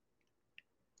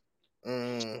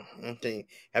 I'm thinking.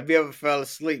 Have you ever fell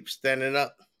asleep standing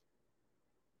up?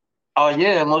 Oh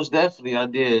yeah, most definitely I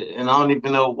did, and I don't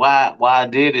even know why I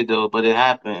did it though, but it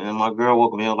happened. And my girl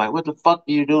woke me up like, "What the fuck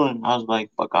are you doing?" I was like,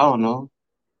 "Fuck, I don't know."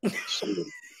 Shit.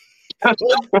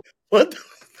 What? What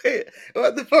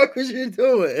what the fuck was you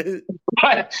doing?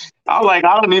 I was like,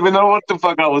 I don't even know what the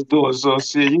fuck I was doing. So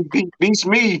shit, you beats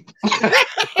me.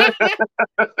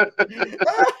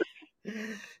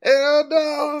 Hell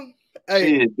no.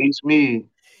 Hey. Shit, beats me.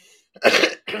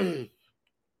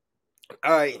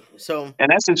 All right. So And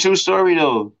that's a true story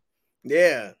though,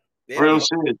 yeah, yeah. real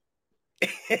shit.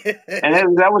 And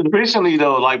that was recently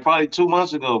though, like probably 2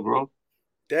 months ago, bro.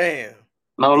 Damn.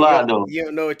 No And lie though, you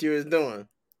don't know what you was doing.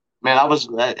 man. I was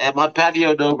at my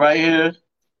patio though, right here,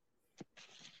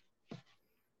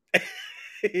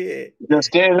 Yeah. just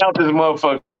standing out this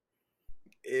motherfucker.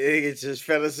 It just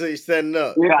fell asleep standing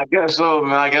up. Yeah, I guess so,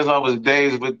 man. I guess I was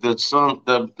dazed with the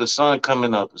sun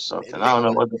coming up or That something. I don't nigga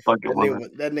know was what the fuck it was.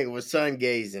 that nigga was sun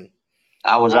gazing.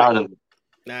 I was All right. out of it.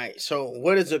 All right. So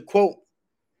what is a quote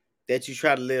that you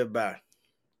try to live by?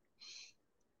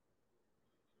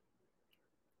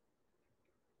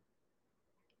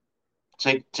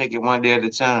 Take it one day at a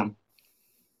time.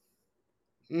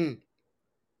 Mm.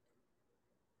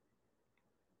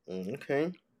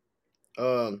 Okay.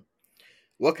 Um,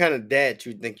 what kind of dad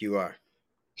you think you are?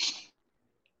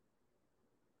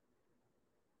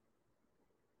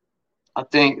 I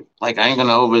think like I ain't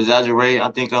gonna over exaggerate.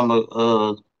 I think I'm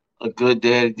a good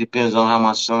dad. It depends on how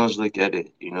my sons look at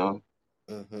it, you know.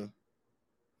 Hmm.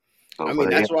 I So, mean,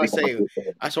 but yeah, that's I why I think I'm a say. good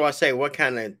dad. That's why I say. What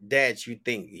kind of dad you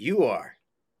think you are?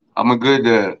 I'm a good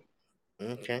dad.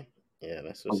 Okay. Yeah,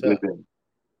 that's I'm a what's good up. dad.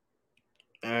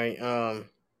 All right.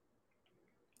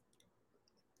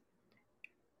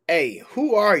 Hey,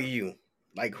 who are you?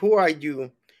 Like, who are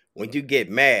you when you get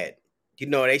mad? You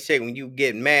know, they say when you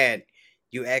get mad,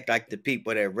 you act like the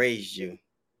people that raised you.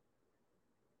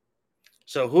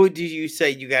 So, who do you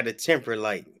say you got a temper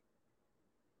like?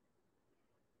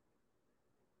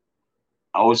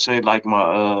 I would say like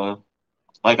my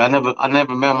like I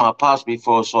never met my pops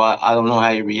before, so I don't know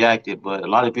how he reacted. But a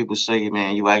lot of people say,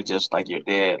 man, you act just like your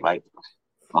dad. Like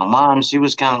my mom, she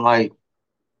was kind of like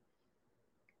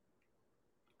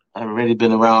I haven't really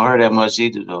been around her that much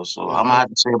either, though. So I'm gonna Hmm. have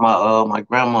to say my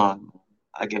grandma.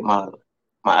 I get my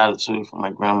attitude from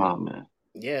my grandma, man.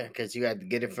 Yeah, because you had to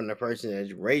get it from the person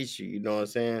that raised you. You know what I'm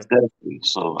saying? Definitely.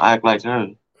 So I act like her.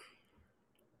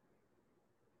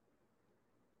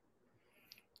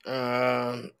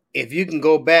 If you can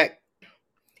go back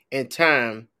in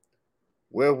time,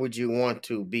 where would you want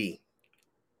to be?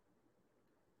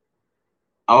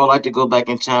 I would like to go back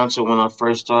in time to when I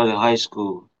first started high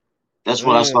school. That's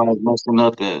what I Mm, started messing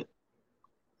up at.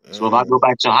 So if I go mm.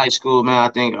 back to high school, man, I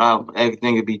think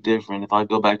everything would be different. If I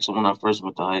go back to when I first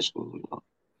went to high school, you know.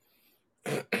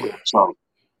 So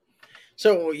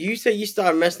So you say you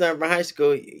started messing up in high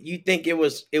school. You think it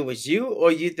was you,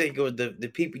 or you think it was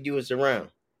the people you was around?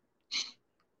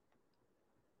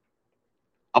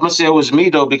 I'm gonna say it was me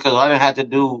though because I didn't have to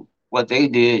do what they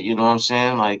did. You know what I'm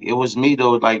saying? Like it was me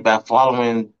though, like by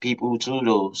following people too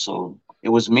though. So it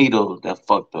was me though that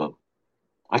fucked up.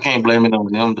 I can't blame it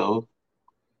on them though.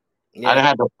 Yeah, I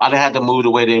didn't have to move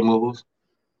the way they moved.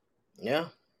 yeah,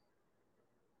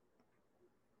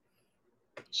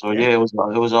 So yeah. yeah, it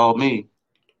was all me.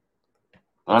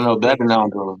 I know better Nigga, now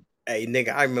though. hey nigga,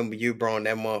 I remember you brought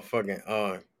that motherfucking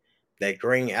that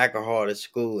green alcohol to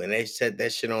school, and they set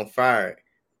that shit on fire.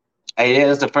 Hey, yeah,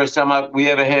 that's the first time we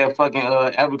ever had fucking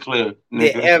Everclear,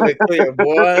 Yeah, nigga. Everclear,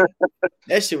 boy.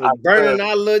 That shit was I swear. burning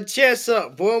our little chests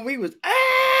up, boy. We was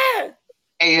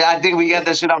Hey, I think we got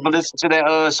that shit off of listen to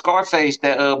that Scarface,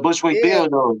 that Bushwick yeah, Bill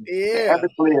though. The yeah,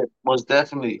 Everclear most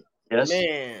definitely. Yes.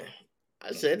 man.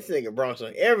 I said this nigga brought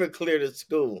some Everclear to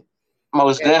school.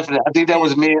 Most And, definitely. I think that and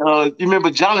was me. You remember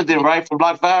Jonathan, right, from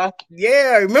Block 5?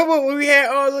 yeah, remember when we had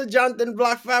all the Jonathan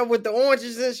Block 5 with the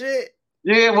oranges and shit?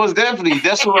 Yeah, most definitely.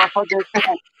 That's what I fucking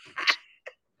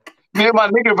me and my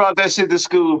nigga brought that shit to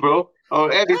school, bro.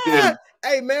 On Ah, everything.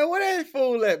 hey man, where that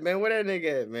fool at, man? Where that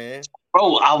nigga at, man?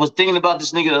 Bro, I was thinking about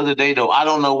this nigga the other day though. I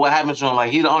don't know what happened to him.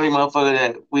 Like he the only motherfucker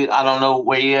that I don't know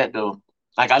where he at though.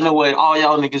 Like I know where all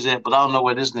y'all niggas at, but I don't know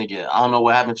where this nigga at. I don't know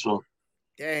what happened to him.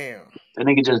 Damn, That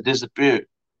nigga just disappeared.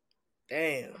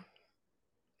 damn.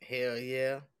 Hell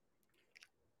yeah.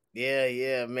 Yeah,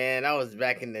 yeah, man. That was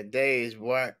back in the days,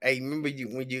 boy. Hey, remember you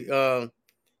when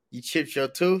you chipped your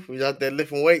tooth? We was out there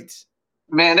lifting weights.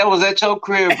 Man, that was at your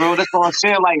crib, bro. That's what I'm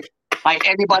saying. Like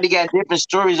everybody got different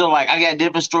stories. Or like I got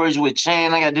different stories with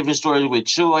Chan. I got different stories with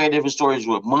Chew. I got different stories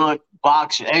with Monk,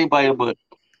 Box, everybody. But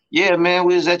yeah, man,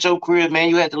 we was at your crib, man.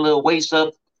 You had the little weights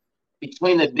up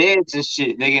between the beds and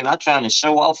shit, nigga. And I'm trying to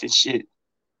show off and shit.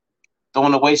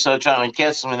 Throwing the weights up, trying to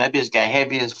catch them, and that bitch got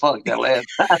heavy as fuck. That last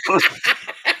time,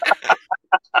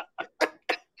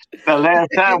 that last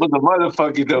time was a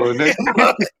motherfucker though,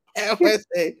 nigga. I was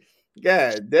say,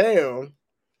 God damn.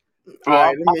 All Bro,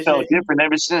 right, let I me felt see. different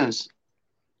ever since.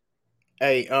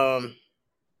 Hey,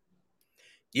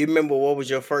 you remember what was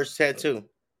your first tattoo?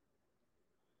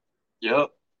 Yep.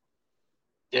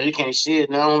 Yeah, you can't see it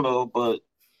now though, but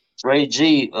Dre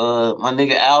G, my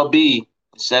nigga Al B,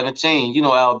 17. You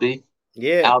know Al B.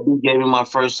 Yeah. Al B gave me my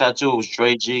first tattoo. It was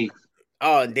Dre G.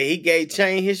 Oh, did he gave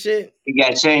chain his shit? He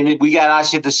got changed. We got our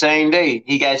shit the same day.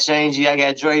 He got changed G. I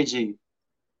got Dre G.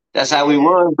 That's how we Yeah,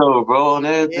 was though, bro, and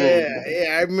everything. yeah,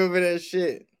 yeah. I remember that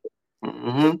shit.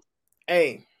 Mm-hmm.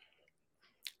 Hey,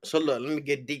 so look, let me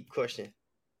get a deep question.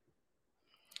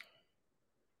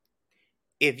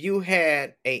 If you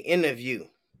had a interview,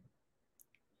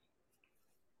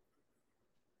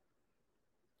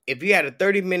 if you had a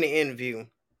 30-minute interview,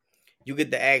 you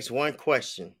get to ask one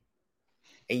question,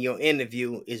 and your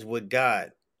interview is with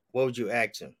God. What would you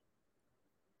ask him?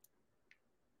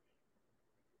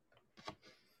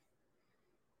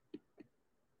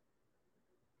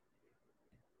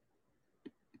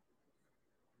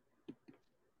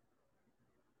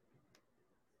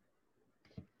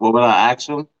 What would I ask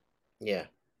him? Yeah.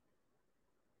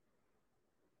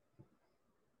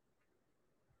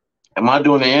 Am I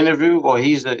doing the interview or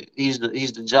he's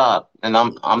the job and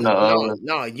I'm the No,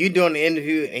 no, you doing the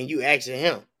interview and you asking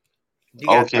him. You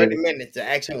got okay. 30 minutes to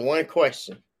ask him one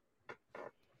question.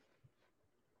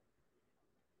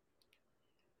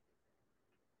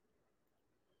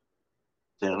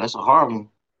 Damn, that's a hard one.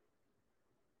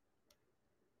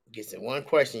 Get the one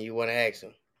question you want to ask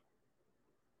him.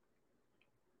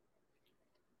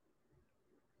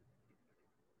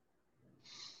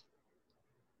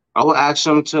 I would ask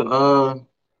him to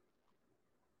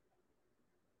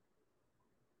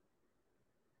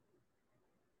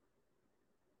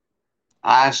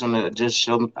I asked him to just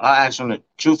show me. I asked him to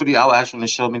truthfully. I would ask him to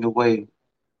show me the way.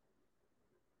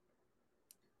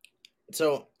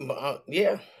 So,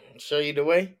 yeah, show you the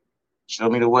way. Show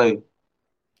me the way.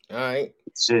 All right.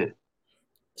 That's it.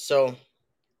 So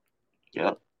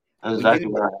Yep. That's when exactly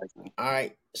you, what I asked him. all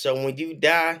right. So when you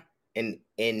die and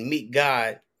meet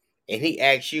God, and He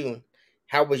asks you,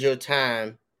 "How was your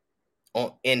time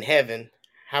on in heaven?"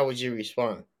 How would you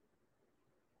respond?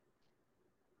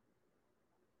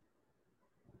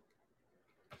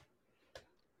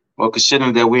 Well,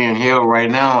 considering that we're in hell right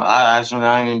now, I actually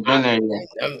I ain't even I, been there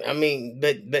yet. I mean,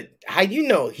 but how you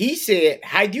know? He said,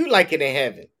 "How do you like it in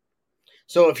heaven?"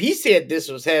 So if He said this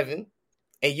was heaven,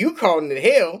 and you calling it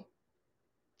hell,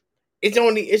 it's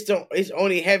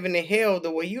only heaven and hell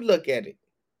the way you look at it.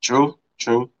 True.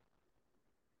 True.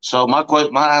 So my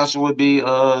answer would be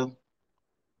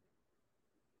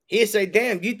He'd say,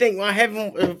 "Damn, you think my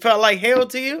heaven felt like hell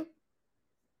to you?"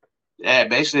 yeah,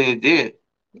 basically it did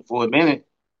for a minute.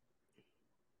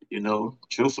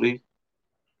 Truthfully,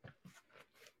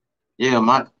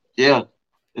 yeah, yeah,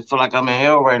 it feel like I'm in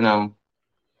hell right now.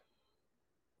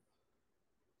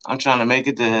 I'm trying to make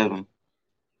it to heaven.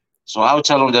 So I would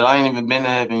tell him that I ain't even been to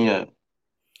heaven yet.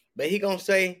 But he gonna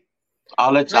say,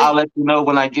 I'll "Hey," let you know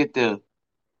when I get there.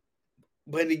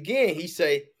 but again, he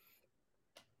say,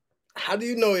 "How do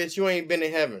you know that you ain't been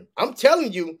in heaven? I'm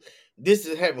telling you, this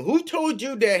is heaven. Who told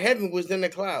you that heaven was in the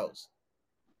clouds?"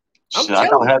 I'm Shit, I thought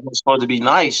telling heaven was supposed to be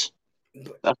nice.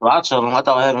 you. That's what I tell them. I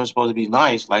thought heaven was supposed to be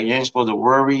nice. Like you ain't supposed to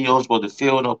worry. You ain't supposed to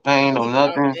feel no pain or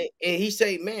nothing. And he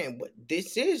say, man, but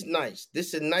this is nice.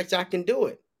 This is nice. I can do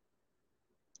it.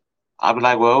 I'd be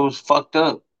like, well, it was fucked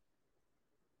up.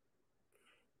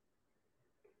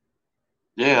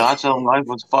 Yeah, I tell them life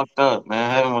was fucked up,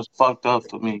 man. Heaven was fucked up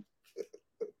for me.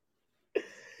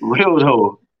 Real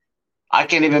though. I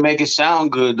can't even make it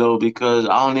sound good though because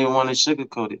I don't even want to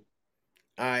sugarcoat it.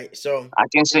 All right. So I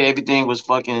can't say everything was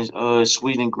fucking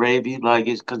sweet and gravy like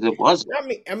it's because it wasn't.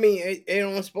 I mean, it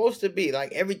don't supposed to be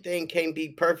like everything can't be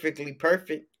perfectly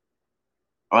perfect.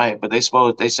 Right, but they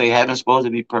say heaven's supposed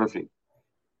to be perfect.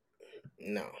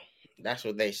 No, that's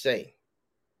what they say.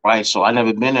 Right, so I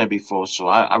never been there before. So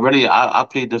I really I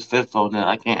plead the fifth on that.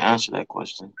 I can't answer that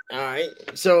question. All right.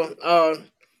 So,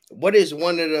 what is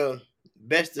one of the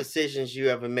best decisions you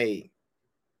ever made?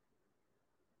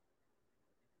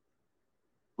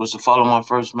 Was to follow my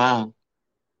first man.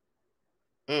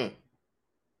 Mm.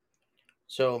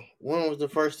 So, when was the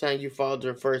first time you followed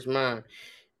your first mind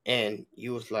and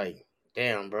you was like,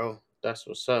 "Damn, bro, that's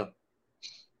what's up."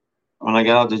 When I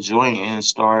got out the joint and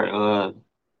start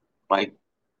like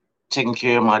taking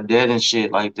care of my dad and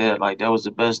shit like that. Like that was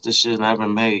the best decision I ever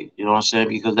made. You know what I'm saying?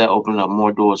 Because that opened up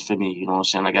more doors for me. You know what I'm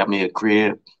saying? I got me a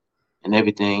crib and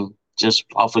everything just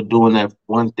off of doing that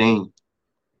one thing.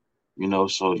 You know,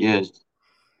 so yeah,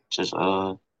 just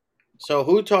So,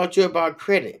 who taught you about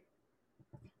credit?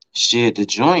 shit, the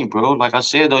joint, bro. Like I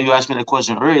said though, you asked me the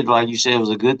question earlier, like you said it was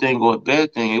a good thing or a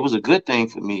bad thing. It was a good thing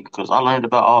for me because I learned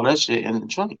about all that shit in the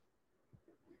joint.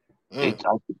 They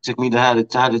Mm. took me to how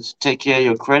to take care of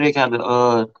your credit, how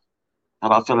to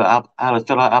fill out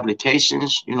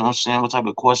applications, you know what I'm saying? What type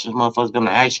of questions motherfuckers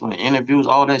gonna ask you in interviews,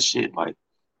 all that shit. Like,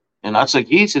 and I took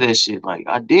heed to that shit. Like,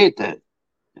 I did that.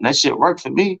 And that shit worked for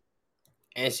me.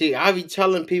 And see, I be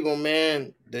telling people,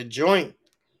 man, the joint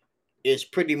is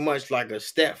pretty much like a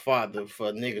stepfather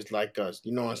for niggas like us.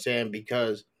 You know what I'm saying?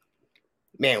 Because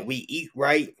man, we eat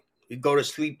right, we go to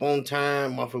sleep on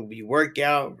time, motherfucker, we work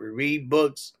out, we read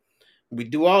books, we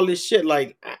do all this shit.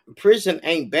 Like prison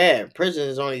ain't bad. Prison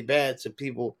is only bad to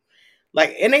people.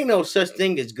 Like it ain't no such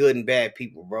thing as good and bad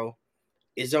people, bro.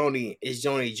 It's only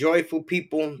joyful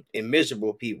people and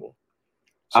miserable people.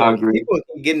 I So agree. people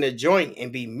can get in the joint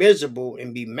and be miserable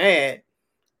and be mad,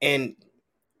 and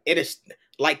it is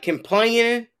like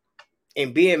complaining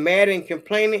and being mad and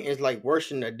complaining is like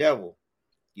worshiping the devil.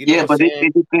 You know Yeah, what I'm but saying?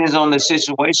 it depends on the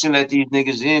situation that these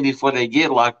niggas in before they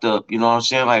get locked up. You know what I'm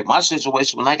saying? Like my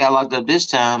situation when I got locked up this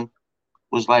time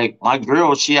was like my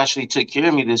girl, she actually took care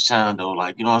of me this time though.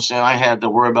 Like, you know what I'm saying? I had to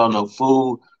worry about no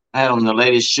food. I had on the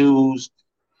latest shoes.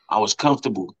 I was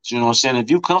comfortable. So, you know what I'm saying?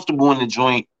 If you comfortable in the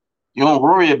joint, you don't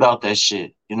worry about that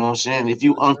shit. You know what I'm saying? If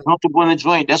you uncomfortable in the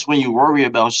joint, that's when you worry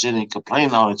about shit and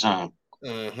complain all the time.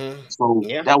 Mm-hmm. So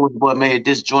Yeah. that was what made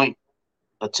this joint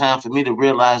a time for me to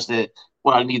realize that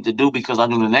what I need to do because I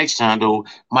knew the next time though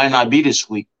might not be this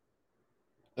week.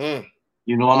 Mm.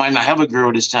 You know, I might not have a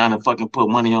girl this time to fucking put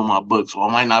money on my books, or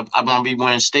I might be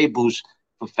wearing staples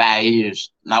for 5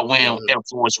 years, not wearing Mm. Air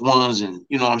Force Ones and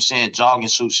you know what I'm saying, jogging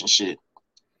suits and shit.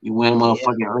 You wear Yeah.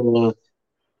 motherfucking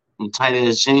tight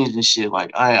ass jeans and shit.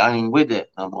 Like I ain't with that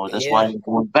no more. That's why I Yeah. ain't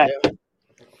going back. Yeah. You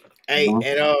Hey,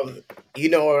 know, and you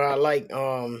know what I like?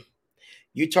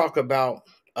 You talk about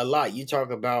a lot. You talk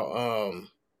about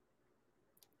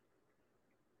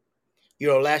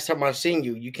last time I seen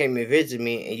you, you came and visit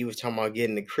me and you was talking about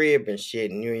getting the crib and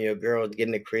shit, and you and your girl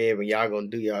getting the crib and y'all gonna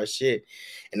do y'all shit.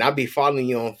 And I'll be following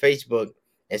you on Facebook,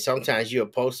 and sometimes you'll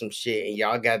post some shit and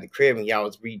y'all got the crib and y'all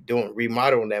was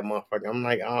remodeling that motherfucker. I'm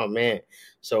like, oh man.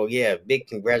 So yeah, big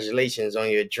congratulations on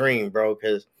your dream, bro.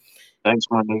 Cause thanks,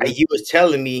 my nigga. you was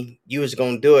telling me you was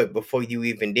gonna do it before you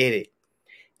even did it.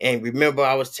 And remember,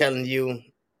 I was telling you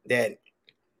that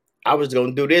I was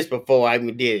gonna do this before I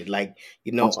even did it. Like,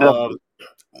 you know, What's up?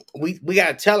 we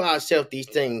gotta tell ourselves these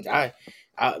things. I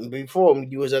before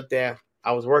you was up there,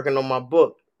 I was working on my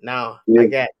book. Now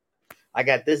Yeah, I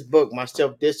got this book, my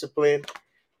self discipline.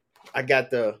 I got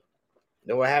the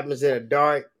what happens in the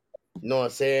dark. You know what I'm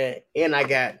saying? And I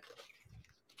got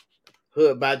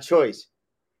hood by choice.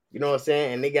 You know what I'm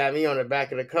saying? And they got me on the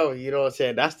back of the cover. You know what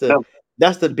I'm saying? yeah.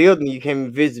 That's the building you came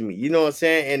and visit me. You know what I'm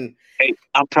saying? And Hey,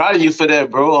 I'm proud of you for that,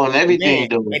 bro. On man, everything,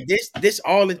 though. and this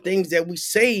all the things that we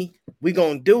say we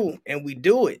gonna do and we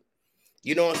do it.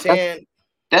 You know what I'm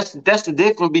That's saying? that's the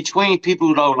difference between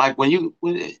people though. Like when you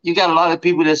got a lot of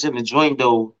people that's in the joint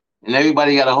though, and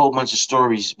everybody got a whole bunch of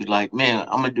stories. Be like, man,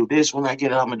 I'm gonna do this when I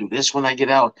get out. I'm gonna do this when I get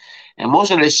out, and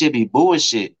most of that shit be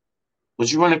bullshit.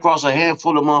 But you run across a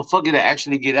handful of motherfuckers that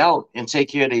actually get out and take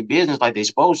care of their business like they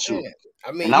supposed Yeah. to.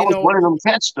 I And mean, I you was know, one of them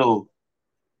cats though,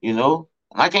 you know.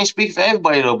 And I can't speak for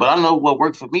everybody though, but I know what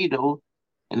worked for me though.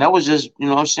 And that was just, you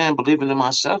know what I'm saying, believing in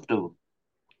myself though.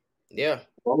 yeah,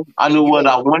 I knew you what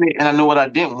know, I wanted and I knew what I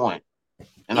didn't want.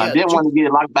 And I yeah, didn't want to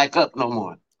get locked back up no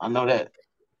more. I know that.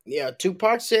 yeah.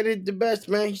 Tupac said it the best,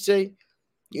 man. He say,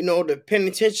 you know, the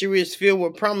penitentiary is filled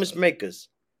with promise makers.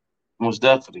 Most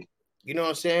definitely. You know what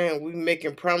I'm saying? We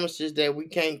making promises that we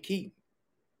can't keep.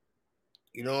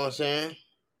 You know what I'm saying?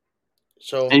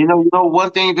 So And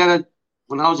one thing that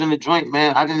when I was in the joint,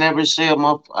 man, I didn't ever say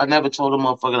I never told a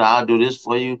motherfucker that I'll do this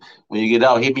for you when you get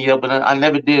out. Hit me up, and I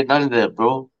never did none of that,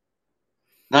 bro.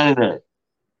 None of that.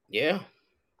 yeah,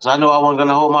 Cause I know I wasn't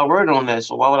gonna hold my word on that.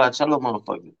 So why would I tell a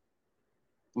motherfucker?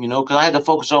 Cause I had to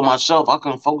focus on myself. I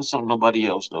couldn't focus on nobody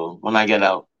else though when I get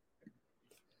out.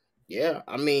 yeah.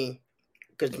 I mean,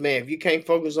 because man, if you can't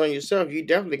focus on yourself, you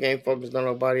definitely can't focus on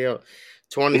nobody else.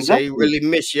 20 say you Exactly. really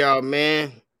miss y'all,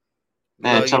 man.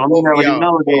 Man, Love you tell them both you of already y'all,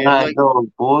 know though man. how Love it you. goes,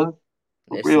 boy.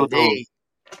 For Yes, real though. indeed.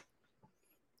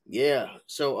 Yeah.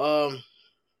 So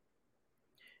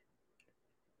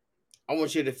I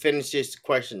want you to finish this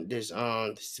question.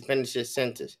 Finish this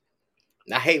sentence.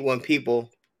 I hate when people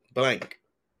blank.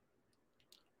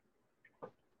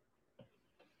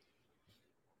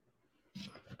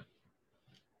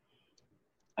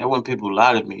 And when people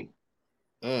lie to me,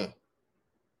 Mm,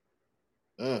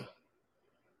 mm.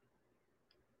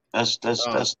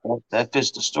 Um, that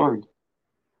fits the story.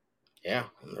 yeah,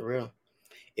 on the real.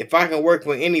 If I can work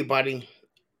with anybody,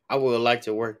 I would like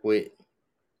to work with.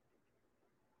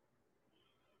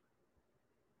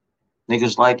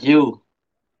 Niggas like you,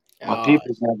 my Oh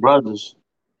people, my brothers.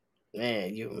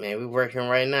 man, we working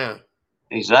right now.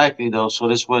 Exactly though. So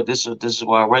this is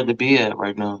where I'd rather be at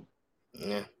right now.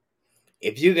 Yeah.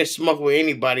 If you can smoke with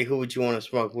anybody, who would you want to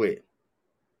smoke with?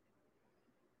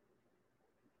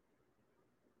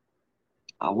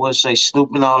 I would say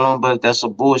Snoop and all them, but that's a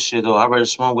bullshit though. I'd rather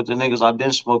smoke with the niggas I've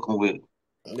been smoking with.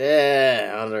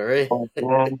 Yeah, on the real. Oh,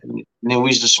 man. And then we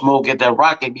used to smoke at that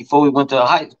rocket before we Yeah, went to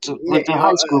high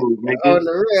school, nigga. on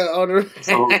the real, on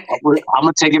So the I'm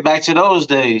gonna take it back to those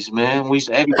days, man.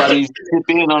 Everybody used to chip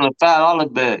in on the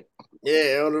 $5 bet.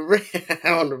 yeah, on the real,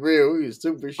 on the real. We was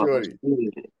super So shorty.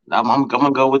 shit, I'm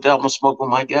gonna go with that. I'm gonna smoke with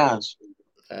my guys.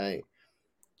 All right.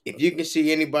 If you can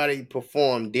see anybody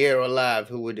perform, dead or alive,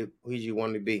 who you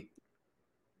want to be?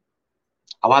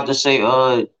 I about to say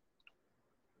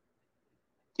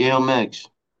DMX.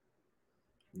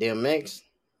 DMX.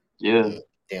 Yeah, Mm,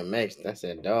 DMX. That's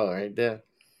that dog right there.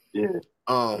 yeah.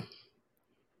 Um,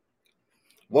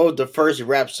 what was the first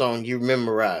rap song you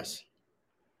memorized?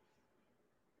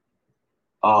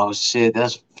 Oh shit,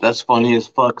 that's funny as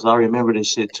fuck. 'Cause I remember this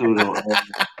shit too though.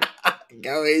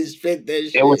 Go ahead and spit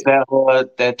that It was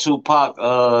shit. that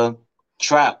Tupac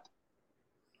trap.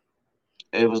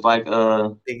 It was like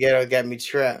The ghetto got me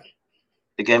trapped.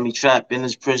 they got me trapped in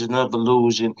this prison of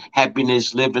illusion.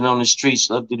 Happiness living on the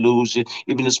streets of delusion.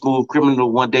 Even a smooth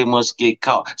criminal one day must get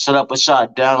caught. Set up a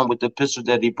shot down with the pistol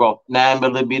that he brought. 9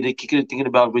 millimeter, kicking thinking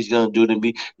about what he's gonna do to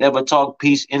me. Never talk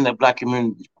peace in the black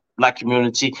community. Black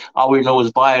community, all we know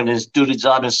is violence. Do the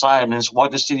job in silence.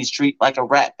 Walk the city street like a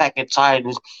rat back in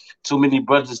tiredness. Too many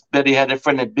brothers bet he had a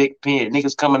friend in Big Pen.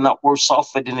 Niggas coming out worse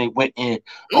off than they went in.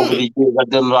 Over Mm. the years, I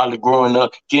done a lot of growing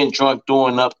up, getting drunk,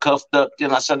 throwing up, cuffed up.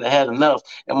 Then I said I had enough.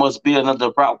 It must be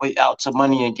another route way out to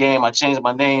money and game. I changed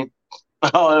my name.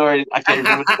 Oh, I can't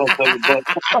remember the rest of it, but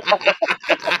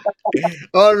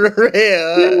On the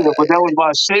yeah, real. but that was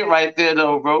my shit right there,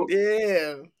 though, bro.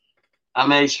 Yeah. I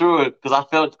made sure because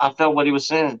I felt what he was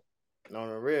saying. On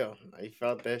the real. I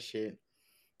felt that shit.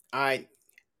 All right.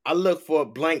 I look for a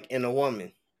blank in a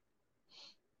woman.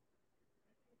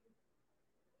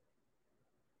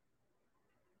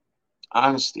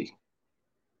 Honesty,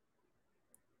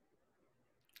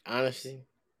 Honestly.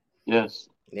 yes.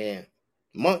 Yeah.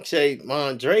 Monk say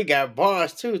Dre got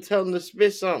bars too. Tell him to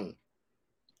spit something.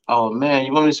 Oh man,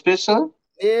 you want me to spit some?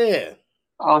 Yeah.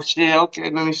 Oh shit. Okay,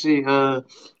 let me see.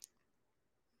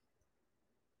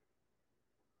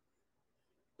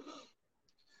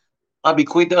 I'll be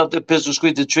quick to up the pistol,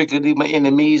 squeeze the trigger, leave my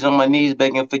enemies on my knees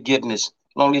begging forgiveness.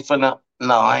 Lonely for now.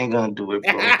 No, I ain't gonna do it,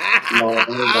 bro. No,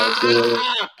 I ain't gonna do it.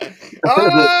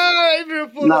 Oh, even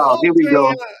for the No, here old we man. go.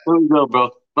 Here we go, bro.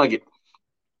 Fuck it.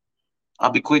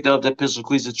 I'll be quick to up that pistol,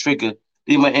 squeeze the trigger.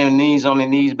 Leave my enemies on their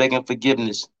knees begging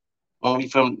forgiveness. Only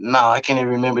from no, I can't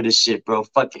even remember this shit, bro.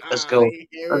 Fuck it. Let's Ah, go. you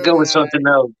can't Let's go remember. with something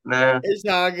else, man. It's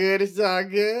all good. It's all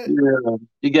good. Yeah.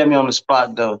 You got me on the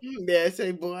spot though. Yeah,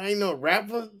 say boy, I ain't no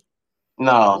rapper.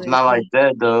 No, not like Mhm.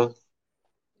 that though.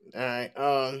 All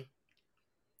right.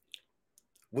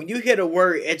 When you hear the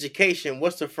word education,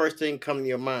 what's the first thing come to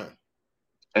your mind?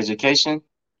 Education.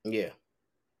 Yeah.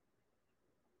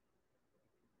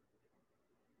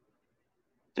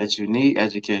 That you need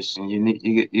education. You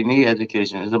need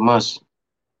education. It's a must.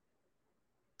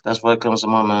 That's what comes to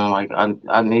my mind. Like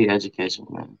I need education,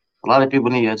 man. A lot of people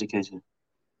need education.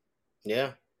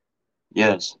 Yeah.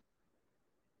 Yes.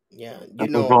 Yeah.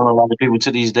 That's what's drawing a lot of people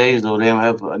to these days though. They don't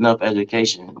have enough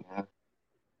education. Man.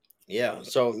 Yeah.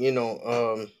 So,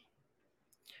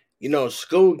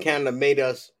 school kind of made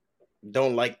us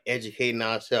don't like educating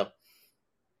ourselves.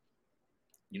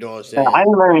 You know what I'm Man, I saying?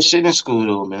 ain't learning shit in school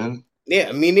though, man.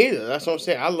 Yeah, me neither. That's what I'm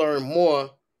saying. I learned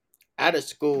more out of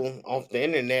school off the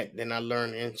internet than I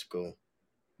learned in school.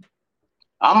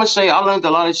 I'm gonna say I learned a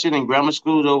lot of shit in grammar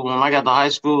school though. When I got to high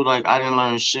school, like I didn't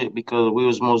learn shit because we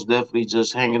was most definitely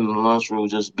just hanging in the lunchroom,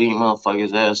 just beating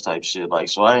motherfuckers ass type shit. Like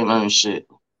so, I didn't learn shit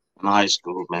in high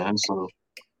school, man. So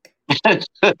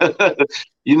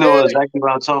you know Man, exactly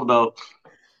what I'm talking about.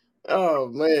 oh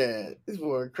man, this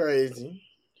boy crazy.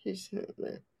 He said,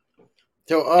 man.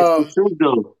 So It's the truth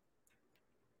though.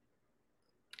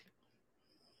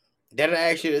 did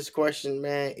I ask you this question,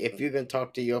 man? If you can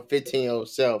talk to your 15-year-old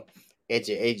self at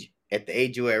your age, at the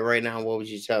age you're at right now, what would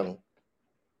you tell him?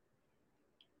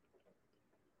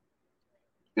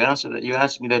 You answered that. You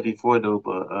asked me that before though,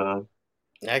 but I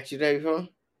asked you that before?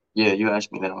 yeah, you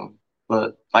asked me that one.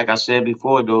 But like I said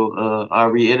before though, I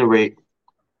reiterate.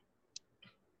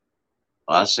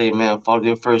 I say, man, follow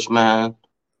your first mind.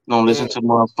 Don't listen Mm, to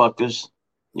motherfuckers.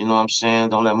 You know what I'm saying?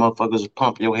 Don't let motherfuckers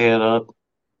pump your head up.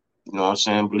 You know what I'm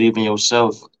saying? Believe in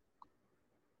yourself.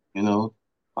 You know,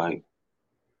 like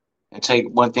and take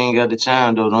one thing at a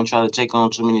time. Though, don't try to take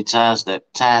on too many tasks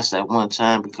at one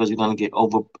time because you're gonna get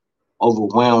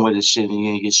overwhelmed with this shit and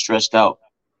you're gonna get stressed out.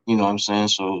 You know what I'm saying?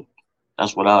 So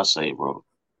that's what I'll say, bro.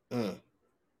 mm.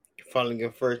 Following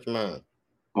your first mind.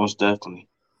 Most definitely.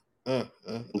 Mm,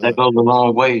 mm, That mm, goes a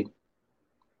long way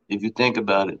if you think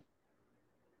about it.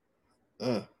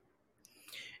 mm.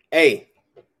 Hey,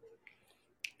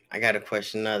 I got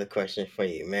another question for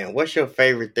you, man. What's your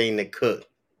favorite thing to cook?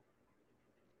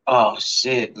 Oh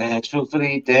shit, man.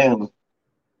 Truthfully, damn.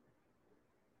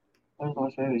 What's my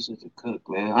favorite shit to cook,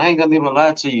 man? I ain't gonna even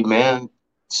lie to you, man.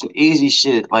 Some easy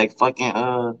shit like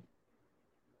fucking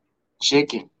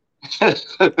chicken.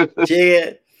 Chicken.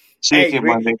 Hey, Chicken,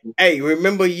 my nigga.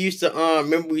 remember we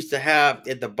used to have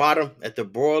at the bottom at the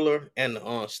broiler and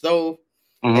the stove,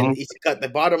 and Hmm. you used to cut the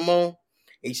bottom on.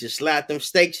 You used to slide them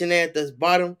steaks in there at the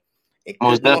bottom and cook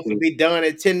Most them off and definitely. be done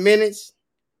in 10 minutes.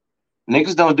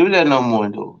 Niggas don't do that no more,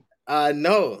 though.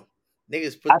 No,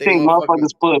 niggas I put they think motherfucking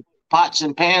motherfuckers put pots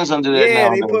and pans under that yeah.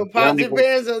 now, They though. put pots and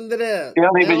pans under there. They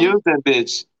don't They even don't. use that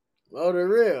bitch. Oh, the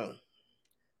real.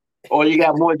 Or you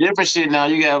got more different shit now.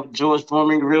 You got George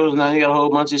Foreman grills now. You got a whole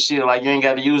bunch of shit. Like you ain't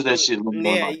got to use that shit no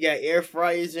more. Yeah, Like you got air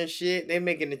fryers and shit. They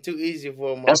making it too easy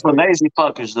for a that's for motherfucker. lazy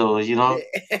fuckers, though. You know.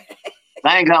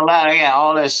 I ain't gonna lie, I got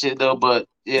all that shit though. But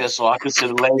yeah, so I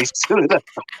consider lazy too.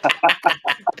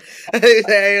 They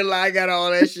say, ain't like I got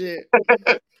all that shit.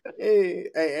 Hey,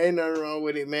 ain't nothing wrong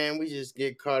with it, man. We just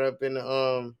get caught up in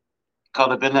the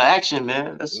Caught up in the action,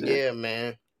 man. That's it. yeah,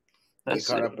 man. Get That's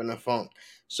caught it. up in the funk.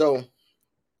 So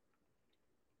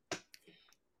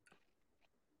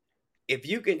if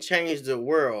you can change the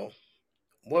world,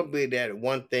 what would be that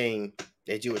one thing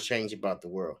that you would change about the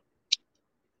world?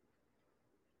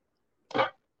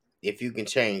 If you can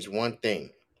change one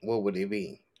thing, what would it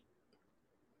be?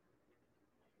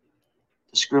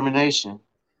 Discrimination.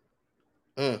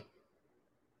 Mm,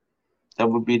 That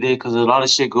would be there because a lot of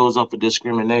shit goes up for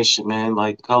discrimination, man.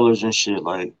 Like colors and shit.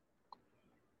 Like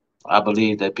I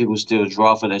believe that people still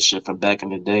draw for that shit from back in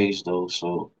the days, though.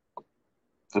 So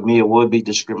for me, it would be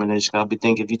discrimination. I be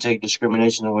thinking if you take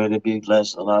discrimination away, there'd be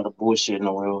less a lot of bullshit in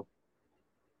the world.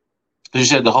 'Cause you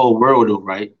said the whole world, though,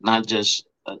 right? Not just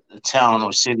a town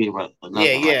or city, right? But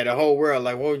yeah, nothing like yeah, the whole world.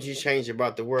 Like, what would you change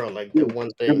about the world? Like the yeah,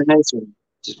 one thing. discrimination.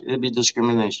 It'd be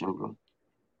discrimination, bro.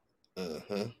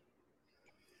 Uh-huh.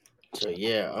 So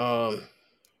yeah,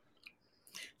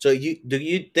 so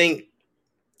you think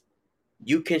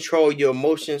you control your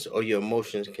emotions or your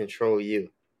emotions control you?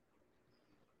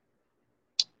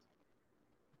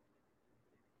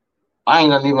 I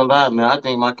ain't gonna even lie, man. I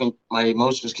think my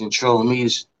emotions control me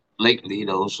lately,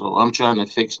 though. So I'm trying to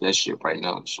fix that shit right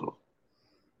now. So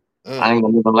I Mm, ain't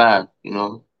gonna even lie, you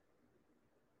know.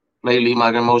 Lately, my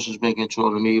emotions been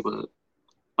controlling me, but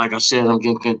like I said, I'm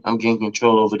getting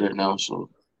control over that now. So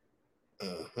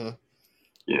uh-huh.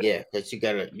 yeah, Yeah, because you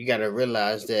gotta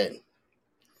realize that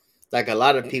like a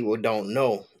lot of people don't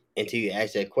know until you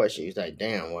ask that question. It's like,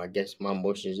 damn, well, I guess my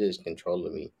emotions is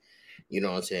controlling me. You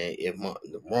know what I'm saying? If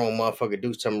the wrong motherfucker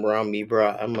do something around me, bro,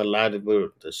 I'm allowed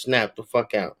to snap the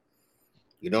fuck out.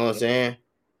 You know what I'm saying?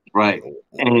 Right.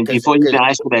 And before you even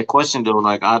ask me that question though,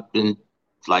 like I've been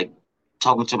like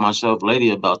talking to myself lately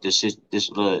about this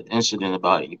incident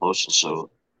about emotions. So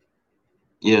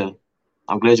yeah,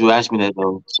 I'm glad you asked me that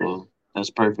though. So that's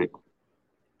perfect.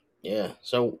 yeah.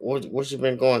 So what you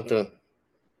been going through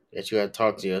that you got to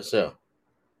talk to yourself?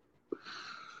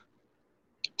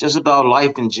 Just about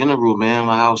life in general, man,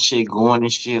 like how shit going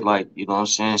and shit, like, you know what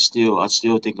I'm saying? I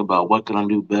still think about what can I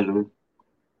do better.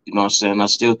 You know what I'm saying? I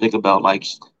still think about like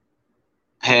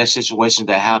past situations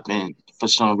that happened for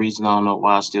some reason. I don't know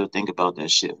why I still think about that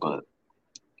shit, but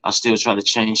I still try to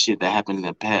change shit that happened in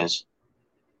the past.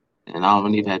 And I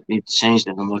don't even need to change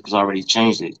that no more because I already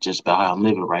changed it just about how I'm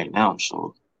living right now.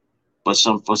 So, but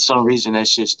for some reason that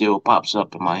shit still pops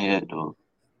up in my head though.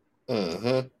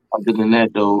 Mm-hmm. Other than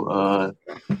that though,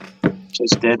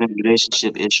 just that and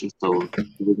relationship issues though. Other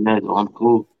than that, though, I'm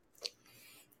cool.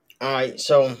 All right.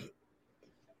 So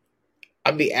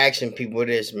I be asking people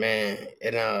this, man,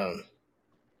 and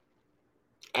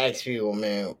ask people,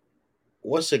 man,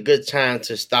 what's a good time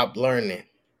to stop learning?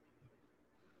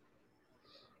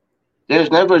 There's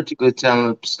never a good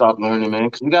time to stop learning, man.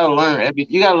 Cause you gotta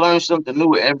learn something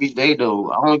new every day,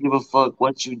 though. I don't give a fuck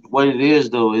what it is,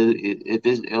 though. If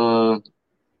it's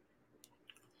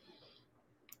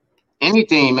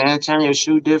anything, man, turn your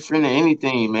shoe different or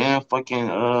anything, man.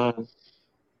 Fucking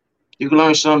you can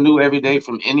learn something new every day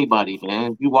from anybody,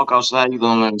 man. If you walk outside, you're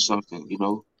gonna learn something. You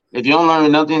know, if you don't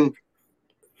learn nothing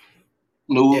Yeah.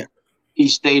 new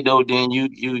each day, though, then you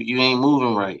ain't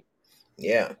moving right.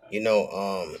 Yeah.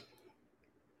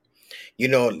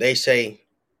 They say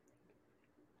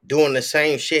doing the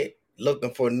same shit,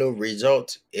 looking for new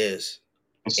results is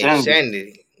Insanity.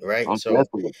 insanity, right? I'm So,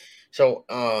 definitely so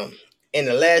in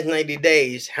the last 90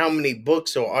 days, how many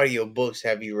books or audio books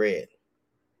have you read?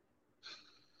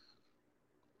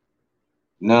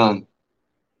 none.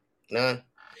 None.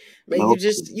 Man, Nope.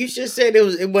 you just said it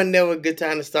wasn't never a good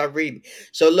time to start reading.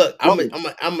 So look, Right.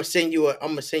 I'm gonna send you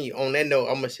on that note.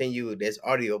 I'm gonna send you this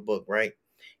audio book, right?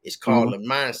 It's called Mhm. The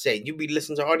Mindset. You be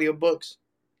listening to audio books?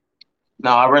 No,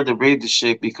 I rather read the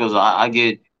shit because I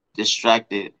get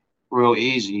distracted real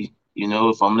easy, you know,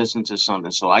 if I'm listening to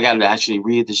something. So I gotta actually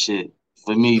read the shit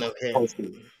for me Okay.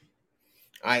 personally.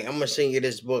 All right, I'm gonna send you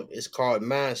this book. It's called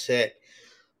Mindset.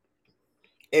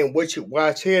 And why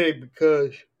I said it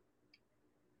because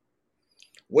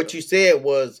what you said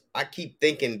was I keep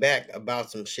thinking back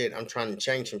about some shit. I'm trying to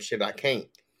change some shit I can't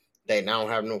that I don't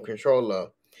have no control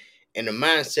of. And the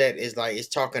mindset is like it's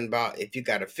talking about if you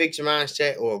got a fixed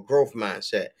mindset or a growth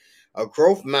mindset. A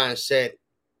growth mindset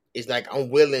is like I'm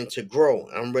willing to grow.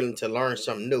 I'm willing to learn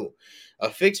something new. A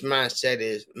fixed mindset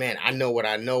is, man, I know what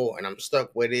I know and I'm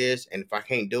stuck where it is. And if I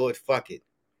can't do it, fuck it.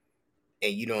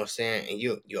 And you know what I'm saying? And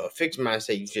you're a fixed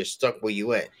mindset, you just stuck where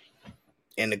you at.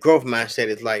 And the growth mindset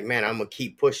is like, man, I'm gonna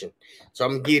keep pushing. So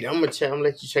I'm gonna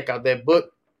let you check out that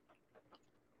book,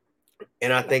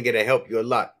 and I think it'll help you a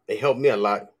lot. It helped me a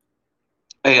lot.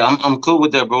 Hey, I'm cool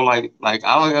with that, bro. Like I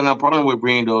don't got no problem with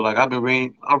reading though. Like I've been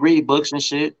reading, I read books and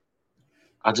shit.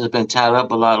 I just been tied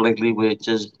up a lot lately with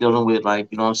just dealing with like,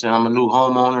 you know what I'm saying? I'm a new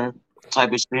homeowner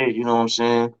type of shit, you know what I'm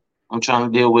saying? I'm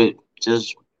trying to deal with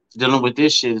just dealing with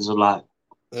this shit is a lot.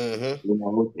 Mm-hmm. You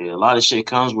know, yeah, a lot of shit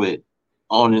comes with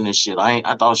owning this shit.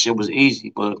 I thought shit was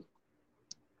easy, but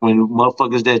when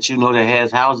motherfuckers that you know that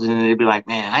has houses and they be like,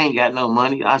 man, I ain't got no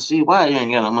money. I see why you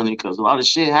ain't got no money because a lot of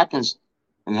shit happens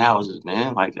in houses,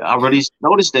 man. Like I Yeah. already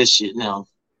noticed that shit now.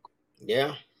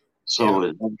 Yeah. So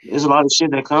Yeah. there's a lot of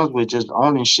shit that comes with just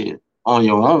owning shit on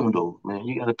your own, though, man.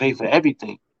 You got to pay for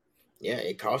everything, Yeah.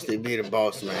 It costs to be the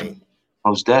boss, man.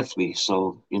 most definitely.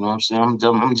 So you know what I'm saying.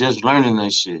 I'm just learning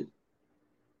that shit.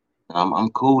 I'm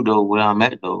cool though where I'm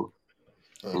at though.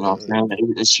 You know what Mm-hmm. I'm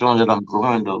saying. It's showing that I'm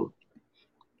growing though.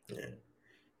 Yeah.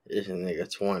 This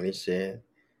nigga 20 said,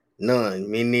 none.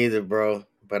 Me neither, bro.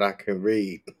 But I can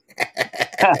read.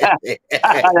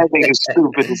 That thing is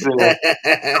stupid as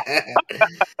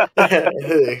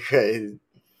hell. Crazy.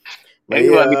 But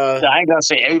yeah, Everybody, I ain't gonna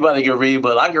say everybody can read,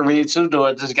 but I can read too. Though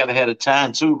I just gotta have the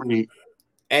time to read.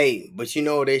 hey, but you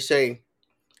know what they say?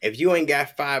 If you ain't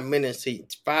got 5 minutes,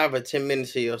 5 or 10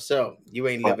 minutes to yourself, you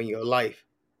ain't But living your life.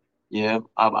 yeah,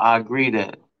 I agree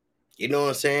that. You know what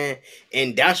I'm saying?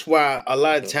 And that's why a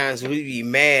lot of times we be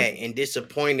mad and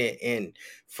disappointed and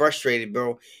frustrated,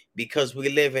 bro, because we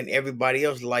live in everybody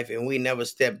else's life and we never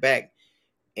step back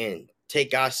and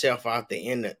take ourselves out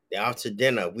to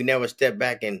dinner. We never step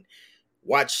back and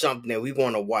watch something that we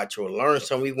want to watch or learn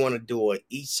something we want to do or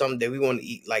eat something that we want to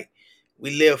eat. Like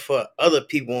we live for other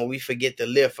people and we forget to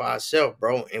live for ourselves,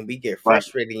 bro. And we get Right.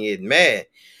 frustrated and get mad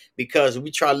because we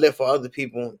try to live for other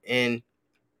people and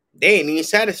they ain't even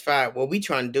satisfied what we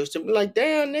trying to do. So we like,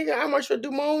 damn, nigga, I might as well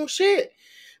do my own shit.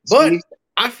 But See,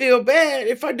 I feel bad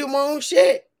if I do my own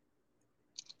shit.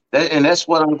 and that's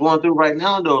what I'm going through right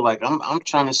now, though. Like I'm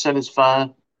trying to satisfy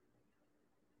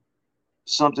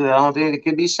something that I don't think it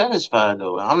can be satisfied,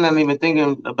 though. I'm not even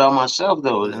thinking about myself,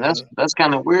 though, and Mhm. that's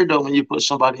kind of weird, though, when you put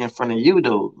somebody in front of you,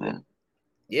 though, man.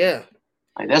 Yeah.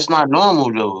 Like that's not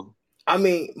normal, though. I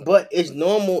mean, but it's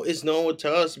normal. It's normal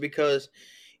to us because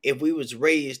if we was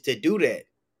raised to do that,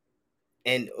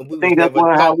 and I we was think that's never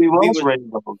what how taught, we we was was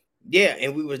raised, though. yeah,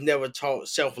 and we was never taught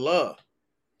self love.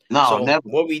 No, So never.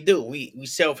 what we do, we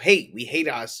self hate. We hate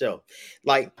ourselves.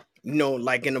 Like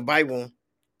like in the Bible,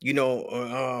 you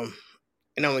know,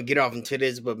 and I'm gonna get off into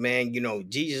this, but man,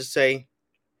 Jesus say,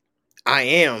 "I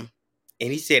am,"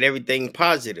 and he said everything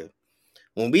positive.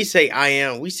 When we say "I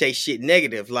am," we say shit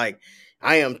negative, like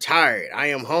 "I am tired," "I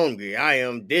am hungry," "I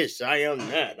am this," "I am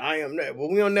that," "I am that." But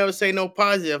we don't never say no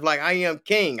positive, like "I am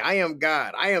king," "I am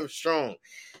God," "I am strong."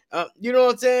 You know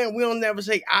what I'm saying? We don't never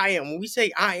say "I am." When we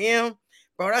say "I am,"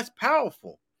 bro, that's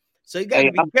powerful. So you got Hey,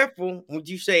 to be careful when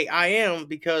you say "I am"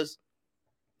 because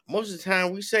most of the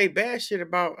time we say bad shit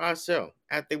about ourselves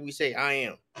after we say "I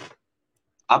am."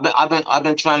 I've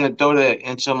been trying to throw that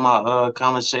into my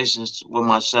conversations with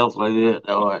myself, like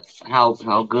that, or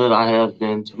how good I have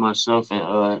been to myself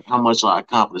and how much I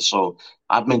accomplished. So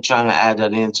I've been trying to add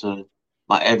that into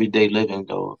my everyday living,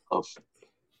 though, of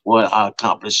what I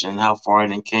accomplished and how far I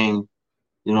done came.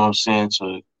 You know what I'm saying?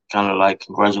 To kind of like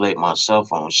congratulate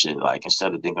myself on shit, like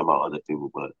instead of thinking about other people.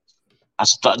 But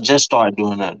just started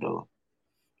doing that, though.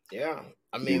 Yeah,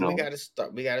 I You mean we know, got to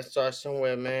start. We got to start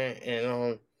somewhere, man.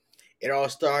 And it all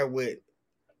started with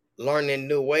learning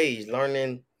new ways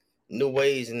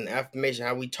and affirmation.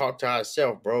 How we talk to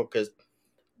ourselves, bro. Because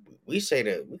we say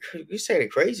the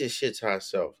craziest shit to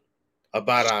ourselves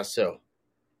about ourselves,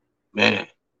 man.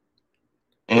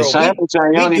 And bro. so half the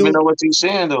time you We don't even do, know what you're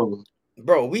saying, though.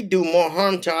 bro. We do more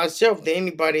harm to ourselves than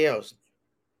anybody else.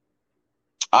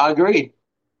 I agree.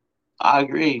 I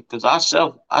agree because I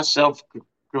self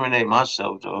criminate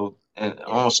myself though, and Yeah,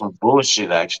 on some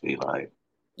bullshit actually. Like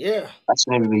yeah. I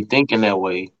shouldn't even be thinking that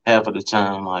way half of the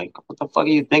time. Like what the fuck are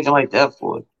you thinking like that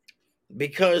for?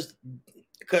 Because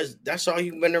that's all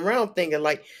you've been around thinking.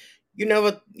 Like you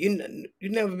never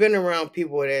been around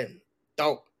people that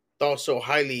thought thought so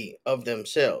highly of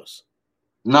themselves.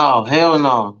 No, hell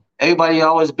no. Everybody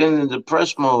always been in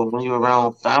depressed mode when you're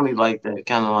around family like that.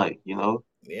 Kind of like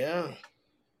Yeah,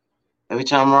 every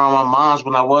time around my mom's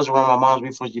when I was around my mom's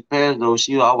before she passed though,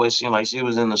 she always seemed like she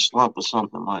was in a slump or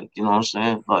something. Like you know what I'm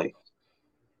saying? Like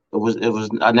it was.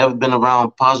 I never been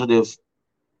around positive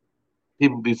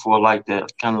people before like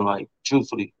that. Kind of like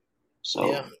truthfully. So.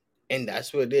 yeah. And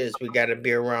that's what it is. We got to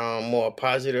be around more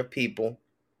positive people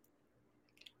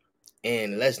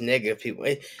and less negative people.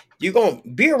 You're gonna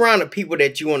be around the people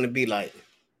that you want to be like.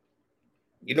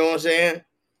 You know what I'm saying?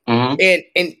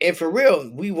 Mhm. And for real,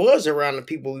 we was around the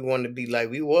people we wanted to be like.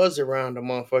 We was around the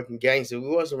motherfucking gangsters. We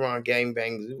was around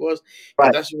gangbangers. We was because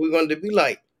Right. that's what we wanted to be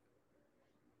like.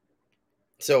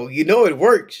 So it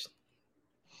works.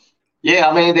 Yeah,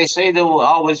 I mean, they say they will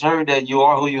always heard that you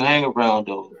are who you hang around,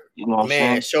 though. You know what I'm Man,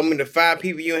 saying? show me the 5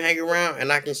 people you hang around,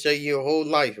 and I can show you your whole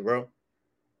life, bro.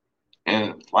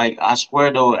 And like, I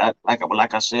swear though,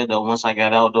 like I said though, once I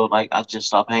got out though, like I just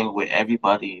stopped hanging with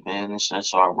everybody, man, and just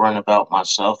started worrying about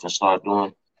myself and started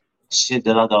doing shit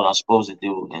that I thought I was supposed to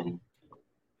do. And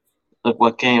look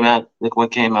what came out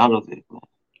of it, man.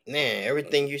 Man,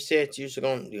 everything you said you was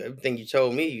gonna do, everything you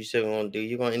told me you said gonna do,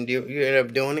 you end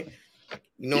up doing it.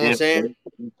 You know what I'm Yeah, saying?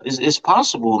 bro. It's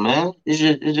possible, man. It's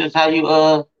just how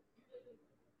you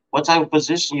what type of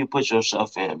position you put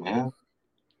yourself in, man.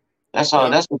 That's all.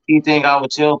 Yep. That's the key thing I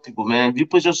would tell people, man. If you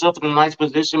put yourself in a nice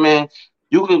position, man,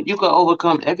 you could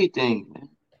overcome everything, man.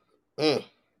 Mm,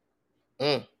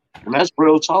 mm, And that's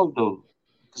real talk, though.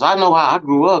 Cause I know how I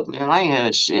grew up, man. I ain't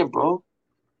had shit, bro.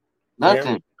 yeah.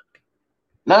 Nothing,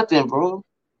 nothing, bro.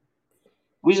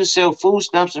 We just sell food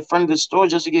stamps in front of the store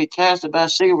just to get cash to buy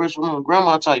cigarettes from my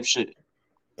grandma type shit.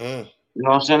 Mm, You know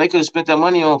what I'm saying? They could have spent that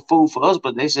money on food for us,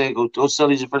 but they said go sell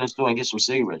these in front of the store and get some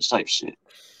cigarettes type shit.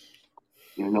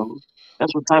 You know,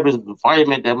 that's what type of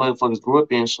environment that motherfuckers grew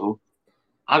up in. So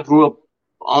I grew up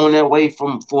on that way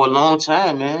from for a long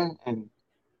time, man, and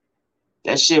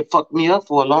that shit fucked me up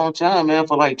for a long time, man,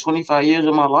 for like 25 years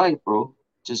of my life, bro.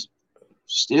 Just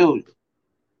still,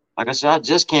 like I said, I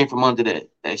just came from under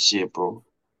that shit, bro.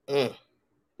 mm.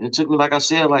 And it took me, like I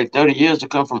said, like 30 years to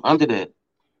come from under that.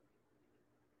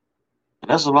 And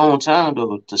that's a long time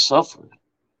though to suffer.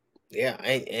 Yeah,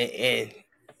 and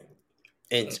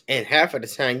half of the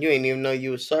time you ain't even know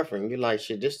you was suffering. You like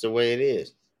shit. This the way it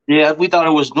is. Yeah, we thought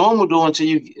it was normal though until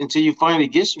you finally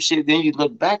get some shit. Then you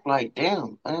look back like,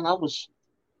 damn, man, I was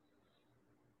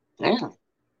damn.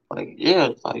 Like yeah,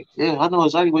 I know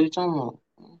exactly what you're talking about.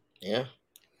 Yeah.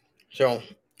 So,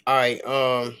 all right.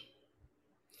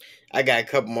 I got a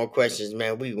couple more questions,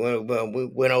 man. We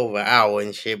went over an hour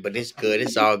and shit, but it's good.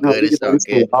 It's all No, good. we It's can do all this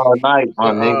shit good. all night, my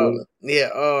So, nigga.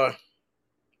 yeah.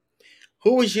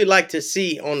 Who would you like to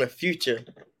see on the future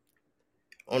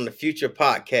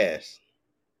podcast?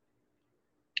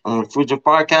 On the future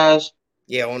podcast,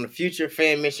 Yeah, on the future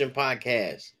Fan Mission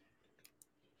podcast.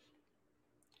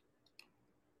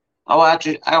 I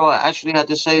would actually have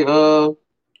to say,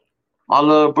 my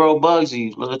little bro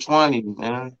Bugsy, little 20,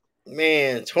 man.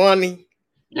 Man, 20.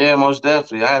 Yeah, most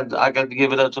definitely. I got to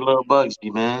give it up to little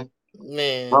Bugsy, man. I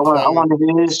Man, want, I 20. want to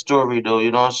hear his story though.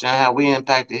 You know what I'm saying? How we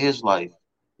impacted his life.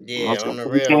 You know what Yeah, I'm on saying? the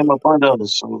 'Cause he real. came up under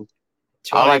us, so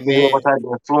I 20, like to hear man. what type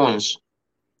of influence.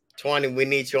 20, we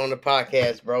need you on the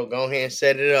podcast, bro. Go ahead and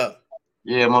set it up.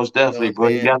 Yeah, most You know what definitely, I'm bro.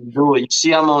 You saying? got to do it. You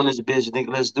see, I'm on this bitch, nigga.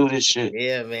 Let's do this shit.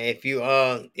 Yeah, man. If you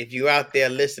out there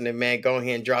listening, man, go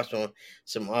ahead and drop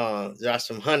some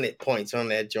 100 points on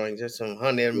that joint. Just some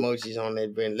 100 emojis on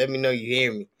that joint. Let me know you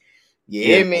hear me. You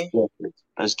Yeah, hear most me? definitely.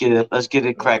 Let's get it. Let's get it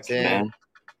You know what I'm cracking, saying? man.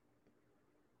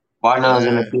 Barnum's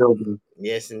in the Uh, building.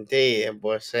 yes indeed. That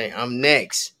boy saying I'm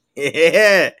next.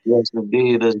 Yeah. Yes,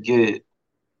 indeed. Let's get it.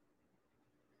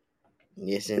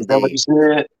 Yes Is that what you indeed.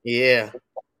 said? Yeah.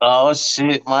 Oh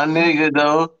shit, my nigga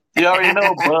though. You already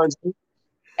know, Bugs.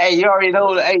 Hey, you already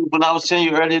know. Hey, when I was telling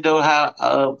you earlier though,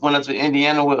 how went up to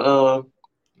Indiana with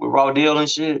Raw Deal and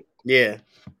shit. Yeah.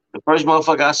 The first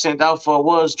motherfucker I sent out for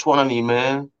was 20,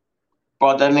 man.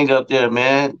 Brought that nigga up there,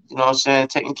 man. You know what I'm saying?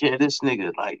 Taking care of this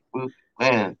nigga,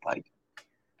 man, like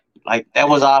that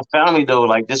was our family though.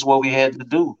 Like this is what we had to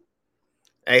do.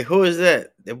 Hey, who is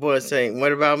that? The boy saying,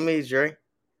 what about me, Dre?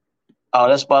 Oh,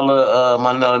 that's my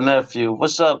little nephew.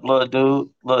 What's up, little dude,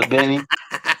 little Benny?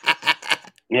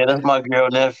 Yeah, that's my girl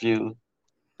nephew.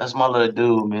 That's my little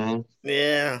dude, man.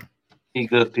 Yeah. He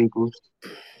good people.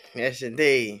 Yes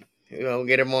indeed. We're gonna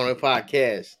get him on the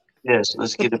podcast. Yes,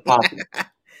 let's get it popping.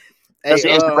 Hey, That's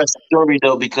an interesting story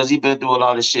though, because he been through a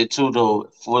lot of shit too though,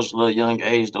 for his little young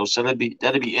age though. So that'd be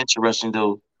interesting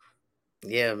though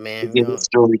yeah, to man. get his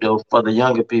story though for the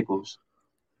younger peoples.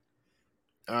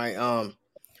 All right.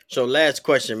 So last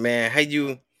question, man.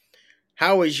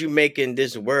 How is you making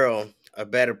this world a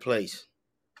better place?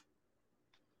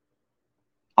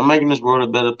 I'm making this world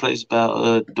a better place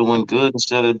by doing good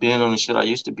instead of being on the shit I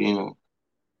used to be on.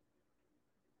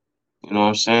 You know what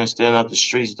I'm saying? Staying out the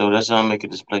streets though, that's how I'm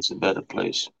making this place a better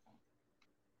place.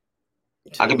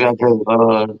 I To could be out make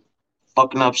it, there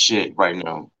fucking up shit right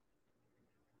now.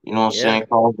 You know what I'm yeah,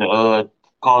 saying?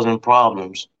 Causing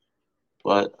problems.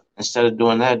 But instead of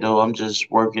doing that though, I'm just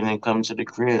working and coming to the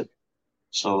crib.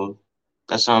 So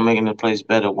that's how I'm making the place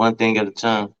better, one thing at a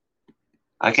time.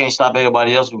 I can't stop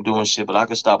everybody else from doing shit, but I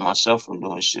can stop myself from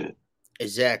doing shit.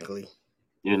 exactly.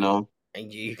 You know,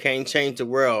 And you can't change the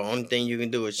world. Only thing you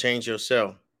can do is change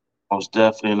yourself. most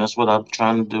definitely, and that's what I'm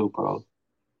trying to do, bro.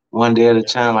 One day at a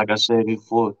time, like I said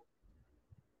before.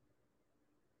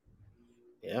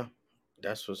 Yeah,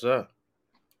 that's what's up.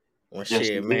 Well, Yes,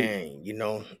 shit, indeed.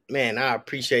 man. Man, I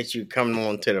appreciate you coming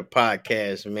on to the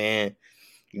podcast, man.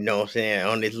 You know what I'm saying?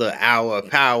 On this little hour of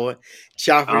power,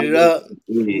 chopping it Um, up.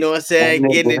 You yeah. know what I'm My saying?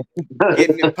 nigga.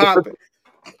 Getting it popping.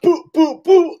 Poop, poop,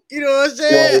 poop. You know what I'm Yeah,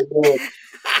 saying? yeah.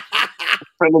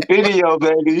 From the video,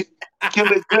 baby.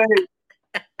 Killer J.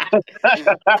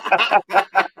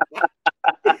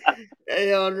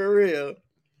 Hey, on the real.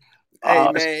 Hey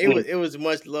Oh man, it was shit. it was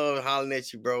much love hollering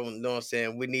at you, bro. You know what I'm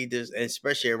saying? We need this, and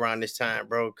especially around this time,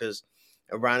 bro, because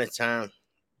around this time,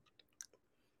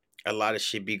 a lot of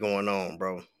shit be going on,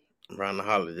 bro. Around the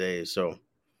holidays. So,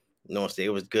 you know what I'm saying?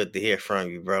 It was good to hear from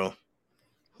you, bro.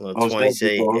 Little Most 20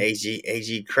 definitely, say bro.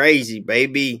 AG crazy,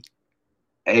 baby.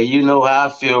 Hey, you know how I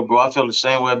feel, bro. I feel the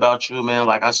same way about you, man.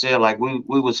 Like I said, like we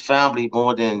was family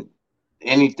more than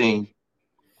anything.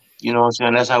 You know what I'm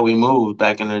saying? That's how we moved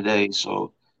back in the day.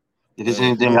 So if there's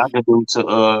anything Hmm. I can do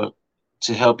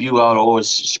to help you out or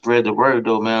spread the word,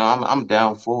 though, man, I'm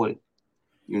down for it.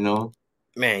 You know.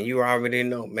 Man, you already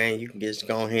know, man. You can just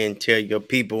go ahead and tell your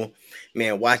people,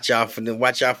 man, watch out for the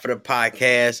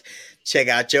podcast. Check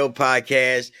out your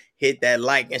podcast. Hit that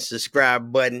like and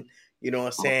subscribe button. You know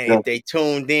what I'm Most saying? If definitely. they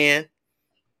tuned in,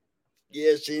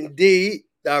 yes, indeed.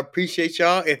 I appreciate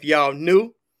y'all. If y'all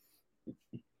new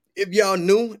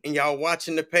and y'all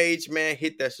watching the page, man,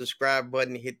 hit that subscribe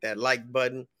button, hit that like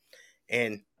button,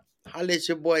 And holla at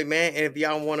your boy, man. And if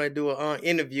y'all want to do an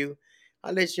interview,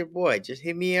 holla at your boy. Just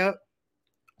hit me up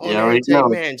on You there and already say, know.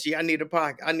 man, gee, I need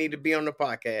to be on the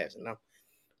podcast. And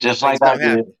Just make like I stuff did.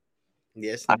 happen.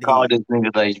 Yes, I called indeed. this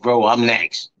nigga like, bro, I'm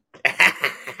next.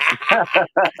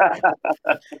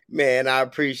 Man, I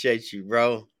appreciate you,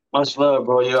 bro. Much love,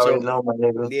 bro. You already So, know, my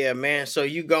nigga. yeah, man. So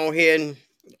you go ahead and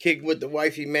kick with the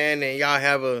wifey, man, and y'all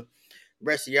have a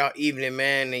rest of y'all evening,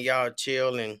 man, and y'all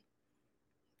chill. And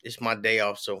it's my day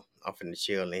off, so I'm finna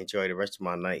chill and enjoy the rest of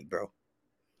my night, bro.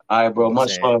 All right, You know bro. what I'm Much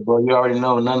saying? love, bro. You already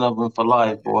know, none of them for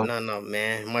life, boy. No,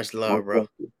 man. Much love, bro.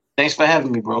 Thanks for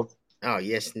having me, bro. Oh,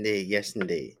 yes, indeed. Yes,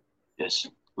 indeed. Yes.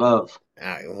 Love. All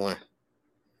right, one.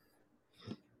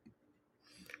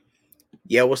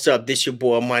 Yeah, what's up? This your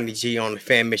boy Monty G on the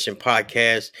Fammission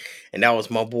Podcast, and that was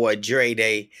my boy Dre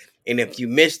Day. And if you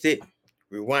missed it,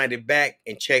 rewind it back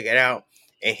and check it out,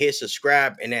 and hit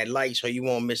subscribe and that like so you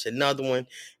won't miss another one.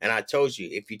 And I told you,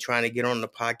 if you're trying to get on the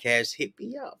podcast, hit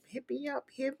me up.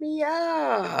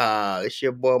 It's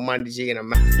your boy Monty G, and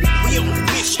I'm out. We on the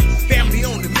mission, family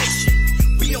on the mission.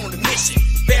 We on the mission,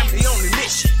 family on the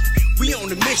mission. We on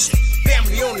the mission,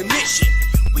 family on the mission.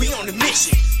 We on the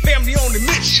mission, family on the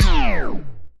mission.